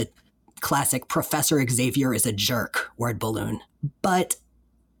the classic Professor Xavier is a jerk word balloon. But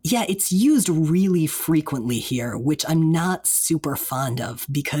yeah, it's used really frequently here, which I'm not super fond of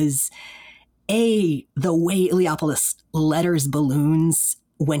because the way Eliopoulos letters balloons,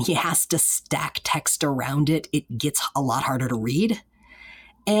 when he has to stack text around it, it gets a lot harder to read.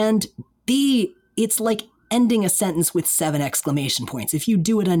 And B, it's like ending a sentence with 7 exclamation points. If you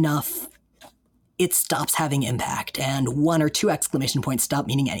do it enough, it stops having impact, and 1 or 2 exclamation points stop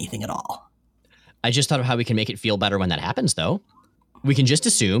meaning anything at all. I just thought of how we can make it feel better when that happens, though. We can just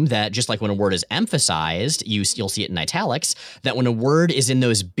assume that just like when a word is emphasized, you'll see it in italics, that when a word is in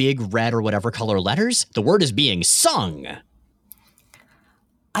those big red or whatever color letters, the word is being sung.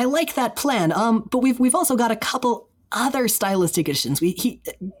 I like that plan, but we've also got a couple other stylistic additions.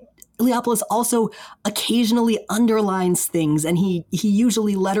 Eliopoulos also occasionally underlines things, and he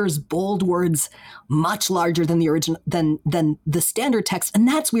usually letters bold words much larger than the original than the standard text, and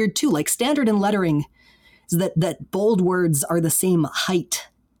that's weird too. Like, standard in lettering is that bold words are the same height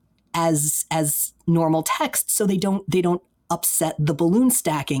as normal text, so they don't upset the balloon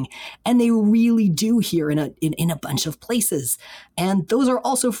stacking, and they really do here in a bunch of places. And those are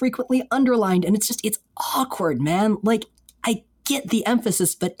also frequently underlined, and it's awkward, man. Like, I get the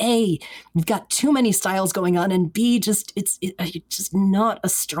emphasis, but A, we've got too many styles going on, and B, it's just not a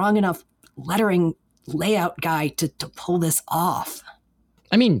strong enough lettering layout guy to pull this off.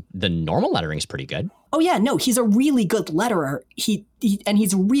 I mean, the normal lettering's pretty good. Oh yeah, no, he's a really good letterer.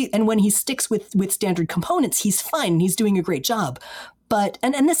 And when he sticks with standard components, he's fine. He's doing a great job. But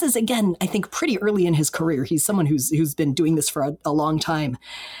and this is, again, I think pretty early in his career. He's someone who's been doing this for a long time.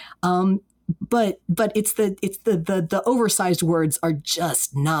 But it's the oversized words are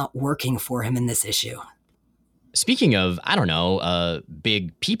just not working for him in this issue. Speaking of, I don't know,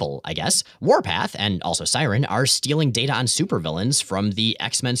 big people, I guess, Warpath and also Siren are stealing data on supervillains from the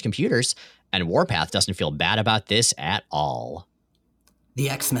X-Men's computers, and Warpath doesn't feel bad about this at all. The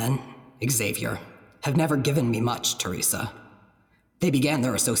X-Men, Xavier, have never given me much, Teresa. They began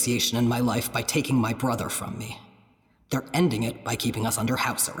their association in my life by taking my brother from me. They're ending it by keeping us under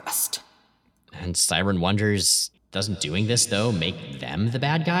house arrest. And Siren wonders, doesn't doing this, though, make them the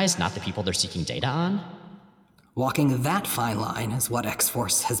bad guys, not the people they're seeking data on? Walking that fine line is what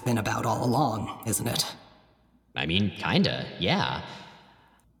X-Force has been about all along, isn't it? I mean, kinda, yeah.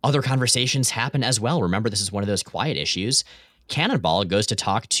 Other conversations happen as well. Remember, this is one of those quiet issues. Cannonball goes to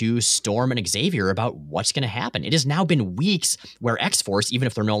talk to Storm and Xavier about what's going to happen. It has now been weeks where X-Force, even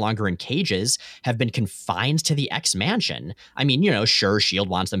if they're no longer in cages, have been confined to the X-Mansion. I mean, sure, S.H.I.E.L.D.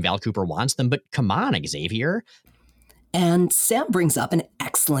 wants them, Val Cooper wants them, but come on, Xavier. And Sam brings up an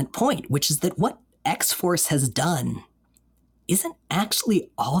excellent point, which is that what X-Force has done isn't actually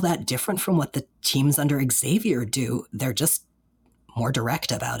all that different from what the teams under Xavier do. They're just more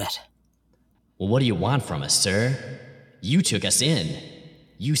direct about it. Well, what do you want from us, sir? You took us in.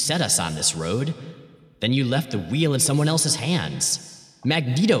 You set us on this road. Then you left the wheel in someone else's hands.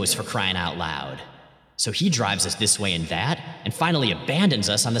 Magneto's, for crying out loud. So he drives us this way and that, and finally abandons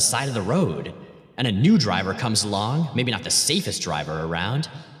us on the side of the road. And a new driver comes along, maybe not the safest driver around,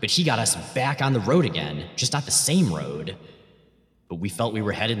 but he got us back on the road again, just not the same road. But we felt we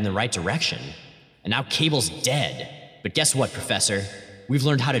were headed in the right direction. And now Cable's dead. But guess what, Professor? We've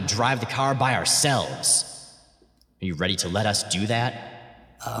learned how to drive the car by ourselves. Are you ready to let us do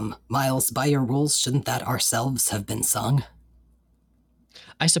that? Miles, by your rules, shouldn't that ourselves have been sung?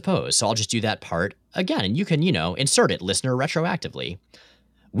 I suppose, so I'll just do that part again, and you can, insert it, listener, retroactively.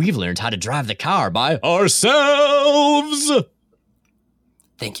 We've learned how to drive the car by ourselves!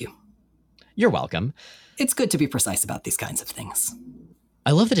 Thank you. You're welcome. It's good to be precise about these kinds of things.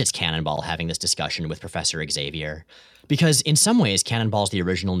 I love that it's Cannonball having this discussion with Professor Xavier, because in some ways, Cannonball's the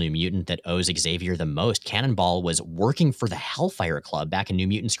original New Mutant that owes Xavier the most. Cannonball was working for the Hellfire Club back in New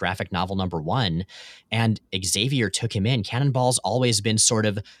Mutants graphic novel #1, and Xavier took him in. Cannonball's always been sort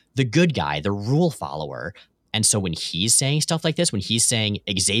of the good guy, the rule follower. And so when he's saying stuff like this, when he's saying,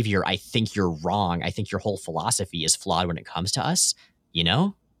 Xavier, I think you're wrong, I think your whole philosophy is flawed when it comes to us,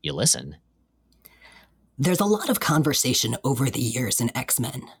 you listen. There's a lot of conversation over the years in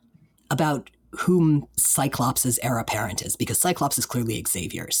X-Men about whom Cyclops' heir apparent is, because Cyclops is clearly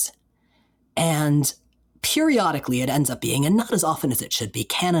Xavier's. And periodically it ends up being, and not as often as it should be,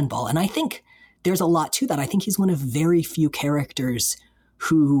 Cannonball. And I think there's a lot to that. I think he's one of very few characters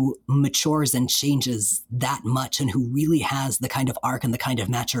who matures and changes that much and who really has the kind of arc and the kind of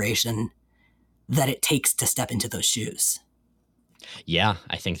maturation that it takes to step into those shoes. Yeah,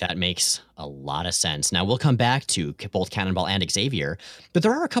 I think that makes a lot of sense. Now, we'll come back to both Cannonball and Xavier, but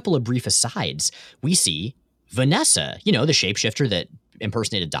there are a couple of brief asides. We see Vanessa, the shapeshifter that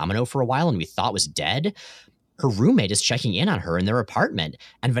impersonated Domino for a while and we thought was dead. Her roommate is checking in on her in their apartment,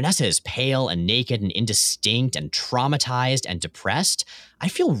 and Vanessa is pale and naked and indistinct and traumatized and depressed. I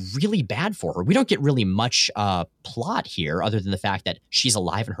feel really bad for her. We don't get really much plot here other than the fact that she's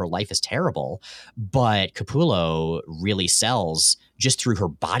alive and her life is terrible, but Capullo really sells just through her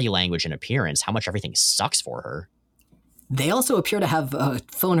body language and appearance how much everything sucks for her. They also appear to have a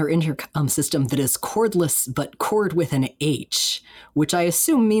phone or intercom system that is cordless but cord with an H, which I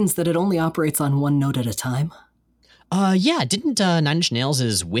assume means that it only operates on one note at a time. Yeah, didn't Nine Inch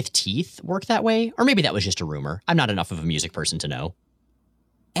Nails' With Teeth work that way? Or maybe that was just a rumor. I'm not enough of a music person to know.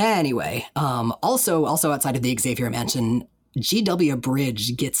 Anyway, also outside of the Xavier Mansion, G.W.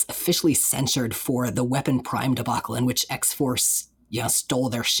 Bridge gets officially censured for the Weapon Prime debacle in which X-Force, stole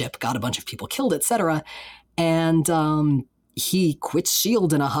their ship, got a bunch of people killed, etc., and he quits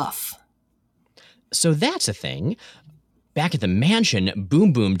S.H.I.E.L.D. in a huff. So that's a thing. Back at the mansion,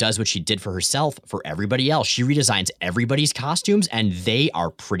 Boom Boom does what she did for herself for everybody else. She redesigns everybody's costumes, and they are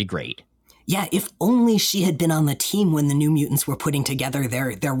pretty great. Yeah, if only she had been on the team when the New Mutants were putting together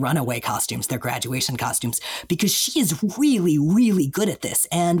their runaway costumes, their graduation costumes, because she is really, really good at this.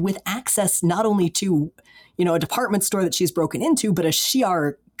 And with access not only to, a department store that she's broken into, but a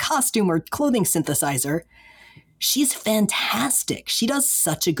Shi'ar costume or clothing synthesizer, she's fantastic. She does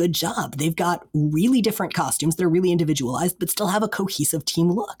such a good job. They've got really different costumes that are really individualized, but still have a cohesive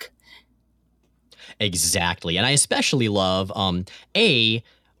team look. Exactly. And I especially love,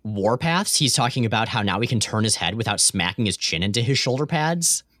 Warpaths. He's talking about how now he can turn his head without smacking his chin into his shoulder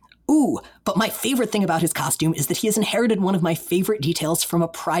pads. Ooh, but my favorite thing about his costume is that he has inherited one of my favorite details from a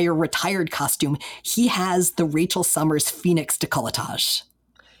prior retired costume. He has the Rachel Summers Phoenix decolletage.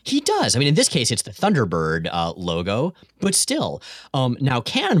 He does. I mean, in this case, it's the Thunderbird logo, but still. Now,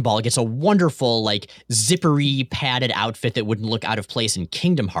 Cannonball gets a wonderful, zippery, padded outfit that wouldn't look out of place in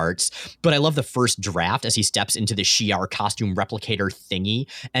Kingdom Hearts. But I love the first draft as he steps into the Shi'ar costume replicator thingy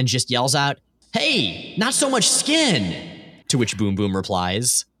and just yells out, "Hey, not so much skin!" To which Boom Boom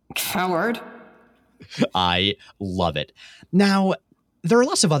replies, "Coward." I love it. Now, there are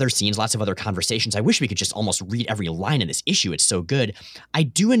lots of other scenes, lots of other conversations. I wish we could just almost read every line in this issue. It's so good. I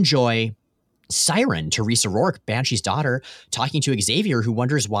do enjoy Siren, Teresa Rourke, Banshee's daughter, talking to Xavier, who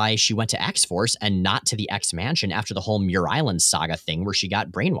wonders why she went to X-Force and not to the X-Mansion after the whole Muir Island saga thing where she got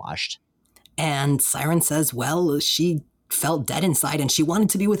brainwashed. And Siren says, well, she felt dead inside, and she wanted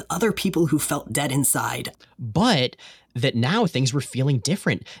to be with other people who felt dead inside. But that now things were feeling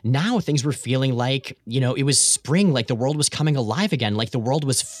different. Now things were feeling like, it was spring, like the world was coming alive again, like the world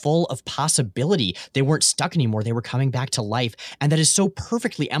was full of possibility. They weren't stuck anymore. They were coming back to life. And that is so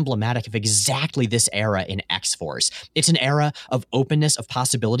perfectly emblematic of exactly this era in X-Force. It's an era of openness, of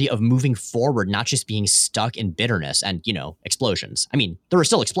possibility, of moving forward, not just being stuck in bitterness and, explosions. I mean, there are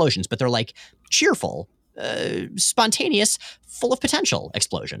still explosions, but they're like cheerful, spontaneous, full of potential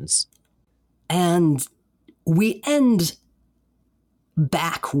explosions. And we end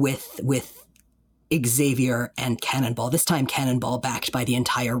back with Xavier and Cannonball. This time Cannonball backed by the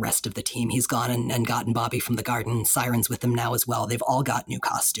entire rest of the team. He's gone and gotten Bobby from the garden. Siren's with them now as well. They've all got new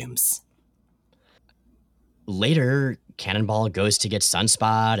costumes. Later, Cannonball goes to get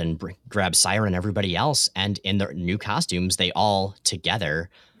Sunspot and grab Siren and everybody else, and in their new costumes, they all together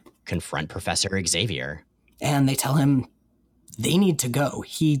confront Professor Xavier. And they tell him they need to go.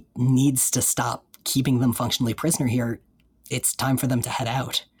 He needs to stop keeping them functionally prisoner here. It's time for them to head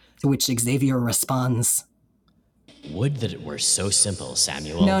out. To which Xavier responds, "Would that it were so simple,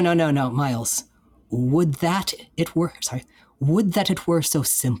 Samuel." No, Miles. Would that it were so simple. Would that it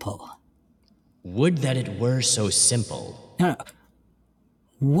were so simple. No.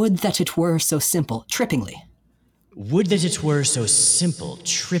 Would that it were so simple, trippingly. Would that it were so simple,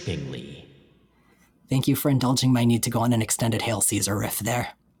 trippingly. Thank you for indulging my need to go on an extended Hail Caesar riff there.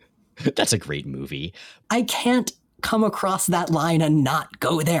 That's a great movie. I can't come across that line and not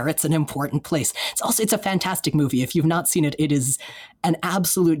go there. It's an important place. It's a fantastic movie. If you've not seen it, it is an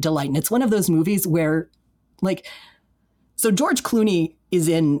absolute delight. And it's one of those movies where, so George Clooney is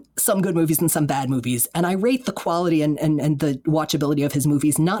in some good movies and some bad movies. And I rate the quality and the watchability of his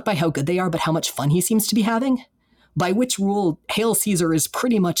movies, not by how good they are, but how much fun he seems to be having. By which rule, Hail Caesar is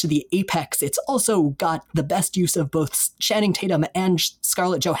pretty much the apex. It's also got the best use of both Channing Tatum and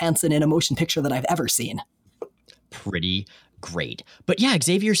Scarlett Johansson in a motion picture that I've ever seen. Pretty great. But yeah,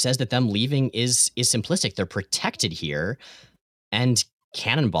 Xavier says that them leaving is simplistic. They're protected here. And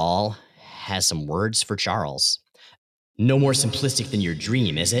Cannonball has some words for Charles. "No more simplistic than your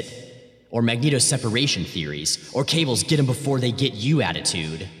dream, is it? Or Magneto's separation theories, or Cable's get 'em before they get you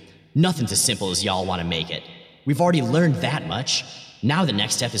attitude. Nothing's as simple as y'all want to make it. We've already learned that much. Now the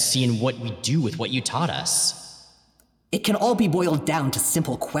next step is seeing what we do with what you taught us." It can all be boiled down to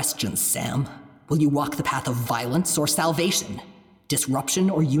simple questions, Sam. Will you walk the path of violence or salvation?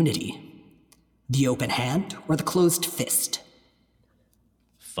 Disruption or unity? The open hand or the closed fist?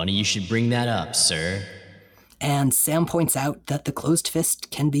 Funny you should bring that up, sir. And Sam points out that the closed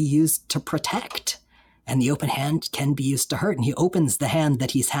fist can be used to protect, and the open hand can be used to hurt. And he opens the hand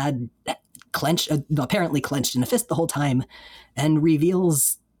that he's had apparently clenched in a fist the whole time, and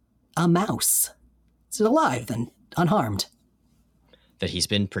reveals a mouse. It's alive and unharmed. That he's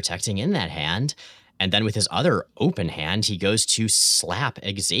been protecting in that hand. And then with his other open hand, he goes to slap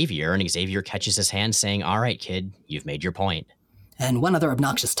Xavier, and Xavier catches his hand saying, "All right, kid, you've made your point." And one other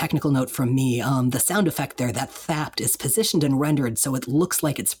obnoxious technical note from me, the sound effect there, that thapped, is positioned and rendered so it looks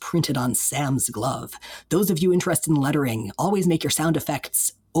like it's printed on Sam's glove. Those of you interested in lettering, always make your sound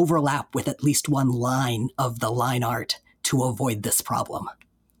effects overlap with at least one line of the line art to avoid this problem.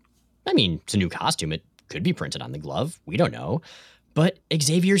 I mean, it's a new costume. It could be printed on the glove. We don't know. But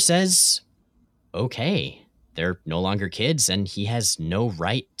Xavier says, okay, they're no longer kids, and he has no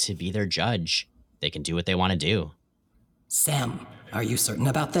right to be their judge. They can do what they want to do. Sam, are you certain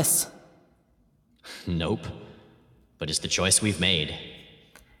about this? Nope. But it's the choice we've made.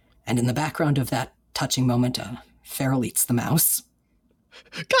 And in the background of that touching moment, Farrell eats the mouse.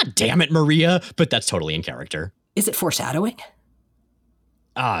 God damn it, Maria! But that's totally in character. Is it foreshadowing?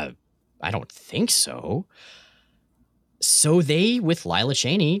 I don't think so. So they, with Lila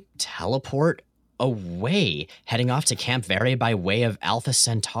Cheney, teleport away, heading off to Camp Verde by way of Alpha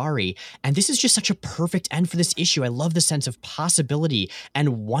Centauri. And this is just such a perfect end for this issue. I love the sense of possibility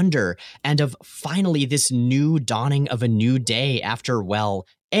and wonder, and of finally this new dawning of a new day after, well,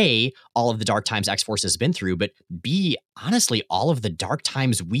 A, all of the dark times X-Force has been through, but B, honestly, all of the dark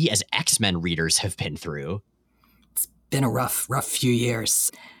times we as X-Men readers have been through. It's been a rough few years.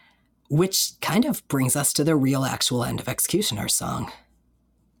 Which kind of brings us to the real actual end of Executioner's Song.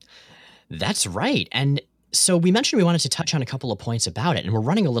 That's right. And so we mentioned we wanted to touch on a couple of points about it, and we're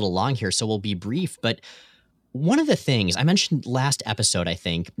running a little long here, so we'll be brief. But one of the things I mentioned last episode, I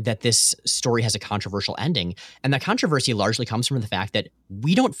think, that this story has a controversial ending. And that controversy largely comes from the fact that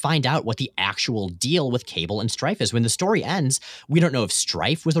we don't find out what the actual deal with Cable and Stryfe is. When the story ends, we don't know if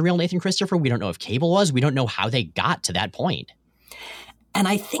Stryfe was the real Nathan Christopher. We don't know if Cable was. We don't know how they got to that point. And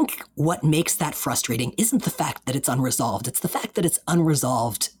I think what makes that frustrating isn't the fact that it's unresolved. It's the fact that it's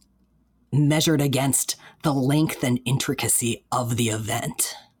unresolved measured against the length and intricacy of the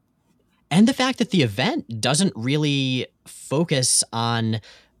event. And the fact that the event doesn't really focus on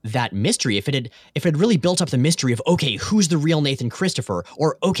that mystery. If it had really built up the mystery of, okay, who's the real Nathan Christopher?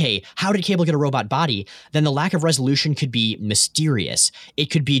 Or, okay, how did Cable get a robot body? Then the lack of resolution could be mysterious. It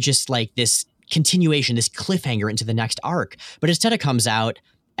could be just like this continuation, this cliffhanger into the next arc. But instead it comes out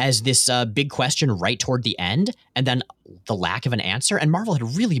as this big question right toward the end, and then the lack of an answer. And Marvel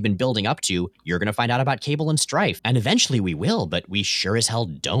had really been building up to, you're going to find out about Cable and Stryfe. And eventually we will, but we sure as hell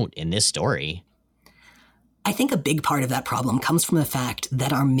don't in this story. I think a big part of that problem comes from the fact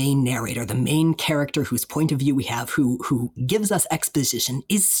that our main narrator, the main character whose point of view we have, who gives us exposition,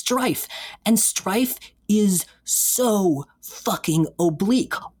 is Stryfe. And Stryfe is so fucking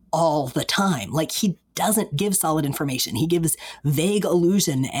oblique all the time. Like, he doesn't give solid information. He gives vague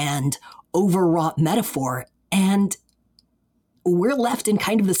allusion and overwrought metaphor. And we're left in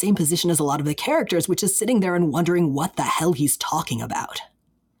kind of the same position as a lot of the characters, which is sitting there and wondering what the hell he's talking about.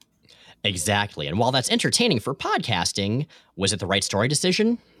 Exactly. And while that's entertaining for podcasting, was it the right story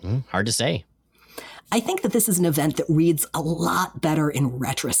decision? Hard to say. I think that this is an event that reads a lot better in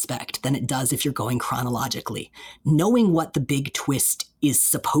retrospect than it does if you're going chronologically. Knowing what the big twist is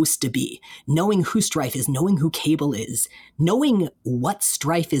supposed to be, knowing who Stryfe is, knowing who Cable is, knowing what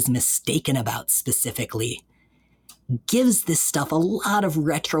Stryfe is mistaken about specifically, gives this stuff a lot of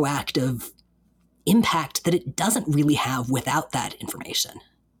retroactive impact that it doesn't really have without that information.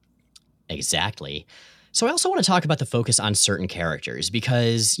 Exactly. So I also want to talk about the focus on certain characters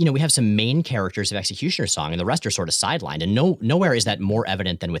because, we have some main characters of Executioner's Song and the rest are sort of sidelined. And nowhere is that more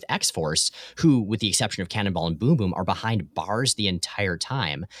evident than with X-Force, who, with the exception of Cannonball and Boom Boom, are behind bars the entire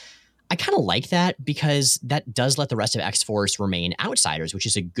time. I kind of like that because that does let the rest of X-Force remain outsiders, which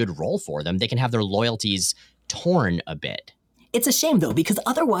is a good role for them. They can have their loyalties torn a bit. It's a shame, though, because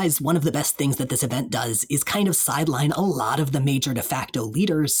otherwise one of the best things that this event does is kind of sideline a lot of the major de facto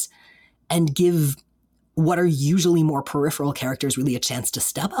leaders and give what are usually more peripheral characters really a chance to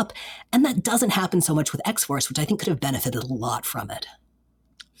step up. And that doesn't happen so much with X-Force, which I think could have benefited a lot from it.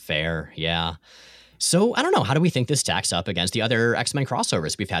 Fair, yeah. So, I don't know, how do we think this stacks up against the other X-Men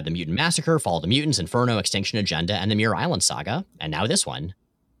crossovers? We've had the Mutant Massacre, Fall of the Mutants, Inferno, Extinction Agenda, and the Muir Island Saga, and now this one.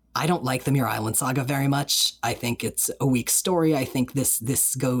 I don't like the Muir Island Saga very much. I think it's a weak story. I think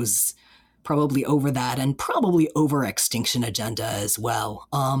this goes probably over that and probably over Extinction Agenda as well.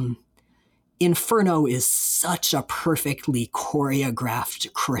 Inferno is such a perfectly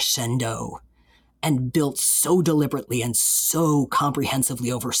choreographed crescendo and built so deliberately and so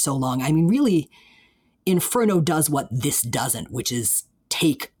comprehensively over so long. I mean, really, Inferno does what this doesn't, which is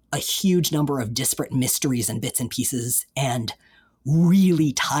take a huge number of disparate mysteries and bits and pieces and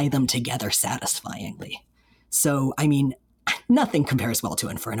really tie them together satisfyingly. So, I mean, nothing compares well to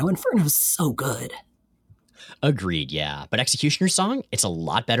Inferno. Inferno's so good. Agreed, yeah. But Executioner's Song, it's a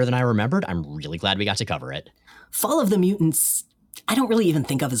lot better than I remembered. I'm really glad we got to cover it. Fall of the Mutants, I don't really even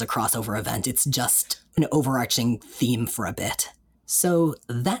think of as a crossover event. It's just an overarching theme for a bit. So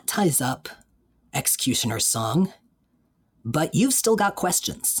that ties up Executioner's Song. But you've still got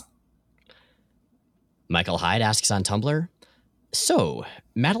questions. Michael Hyde asks on Tumblr, so,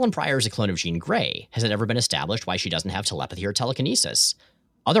 Madeline Pryor is a clone of Jean Grey. Has it ever been established why she doesn't have telepathy or telekinesis?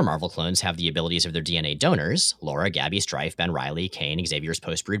 Other Marvel clones have the abilities of their DNA donors, Laura, Gabby, Stryfe, Ben Reilly, Kane, Xavier's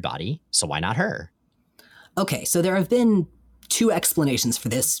post-brood body, so why not her? Okay, so there have been two explanations for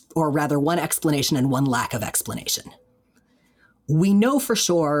this, or rather one explanation and one lack of explanation. We know for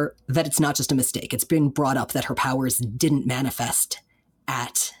sure that it's not just a mistake. It's been brought up that her powers didn't manifest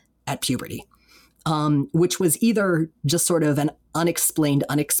at puberty, which was either just sort of an unexplained,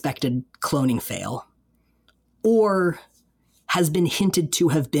 unexpected cloning fail, or has been hinted to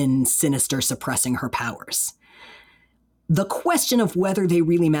have been Sinister suppressing her powers. The question of whether they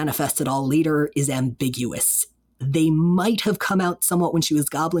really manifest at all later is ambiguous. They might have come out somewhat when she was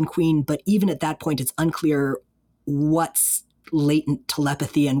Goblin Queen, but even at that point, it's unclear what's latent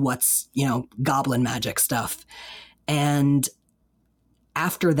telepathy and what's, goblin magic stuff. And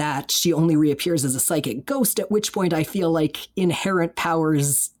after that, she only reappears as a psychic ghost, at which point I feel like inherent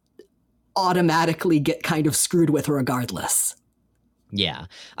powers automatically get kind of screwed with regardless. Yeah.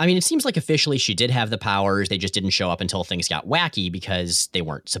 I mean, it seems like officially she did have the powers. They just didn't show up until things got wacky because they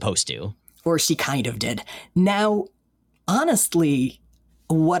weren't supposed to. Or she kind of did. Now, honestly,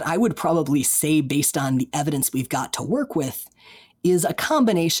 what I would probably say based on the evidence we've got to work with is a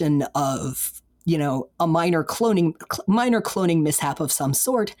combination of, a minor cloning mishap of some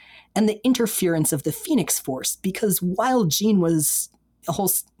sort and the interference of the Phoenix Force. Because while Jean was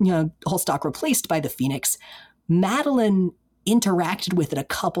Holstock replaced by the Phoenix, Madeline interacted with it a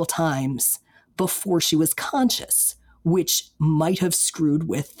couple times before she was conscious, which might have screwed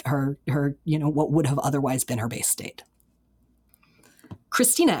with her, what would have otherwise been her base state.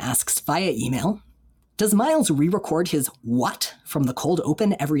 Christina asks via email, does Miles re-record his what from the cold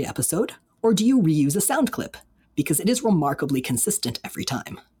open every episode, or do you reuse a sound clip? Because it is remarkably consistent every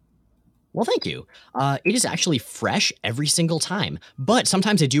time. Well, thank you. It is actually fresh every single time, but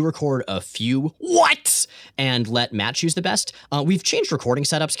sometimes I do record a few what and let Matt choose the best. We've changed recording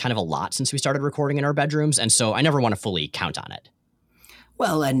setups kind of a lot since we started recording in our bedrooms, and so I never want to fully count on it.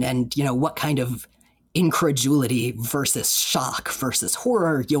 Well, and what kind of incredulity versus shock versus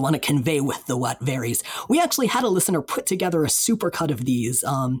horror you want to convey with the what varies. We actually had a listener put together a supercut of these.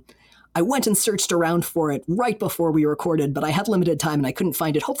 I went and searched around for it right before we recorded, but I had limited time and I couldn't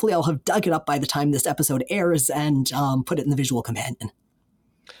find it. Hopefully I'll have dug it up by the time this episode airs and put it in the visual companion.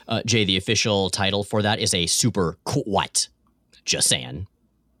 Jay, the official title for that is a super what? Just saying.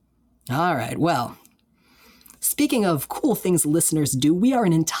 All right, well, speaking of cool things listeners do, we are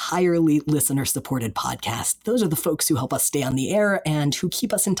an entirely listener-supported podcast. Those are the folks who help us stay on the air and who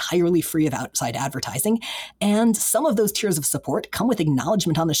keep us entirely free of outside advertising. And some of those tiers of support come with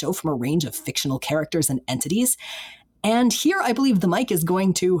acknowledgement on the show from a range of fictional characters and entities. And here I believe the mic is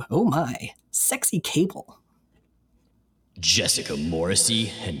going to, oh my, Sexy Cable. Jessica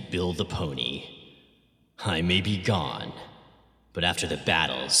Morrissey and Bill the Pony. I may be gone, but after the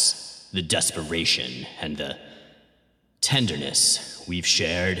battles, the desperation, and the tenderness we've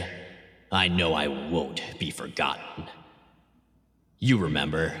shared, I know I won't be forgotten. You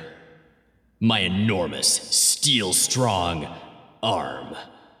remember my enormous, steel-strong arm,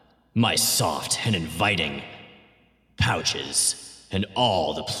 my soft and inviting pouches, and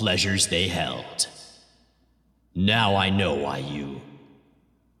all the pleasures they held. Now I know why you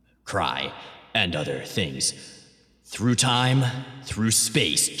cry and other things. Through time, through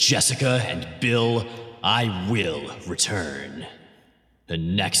space, Jessica and Bill, I will return.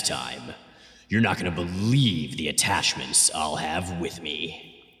 And next time, you're not gonna believe the attachments I'll have with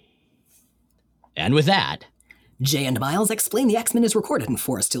me. And with that, Jay and Miles Explain the X-Men is recorded in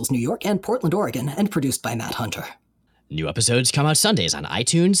Forest Hills, New York and Portland, Oregon, and produced by Matt Hunter. new episodes come out Sundays on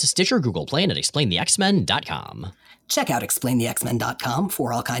iTunes, Stitcher, Google Play, and at explainthexmen.com. Check out explainthexmen.com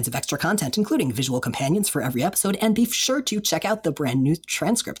for all kinds of extra content, including visual companions for every episode, and be sure to check out the brand new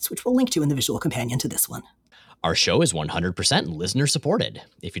transcripts, which we'll link to in the visual companion to this one. Our show is 100% listener-supported.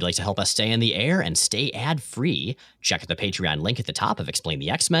 If you'd like to help us stay in the air and stay ad-free, check out the Patreon link at the top of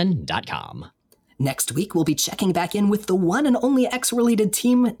explainthexmen.com. Next week, we'll be checking back in with the one and only X-related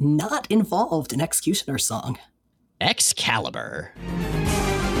team not involved in Executioner's Song. Excalibur.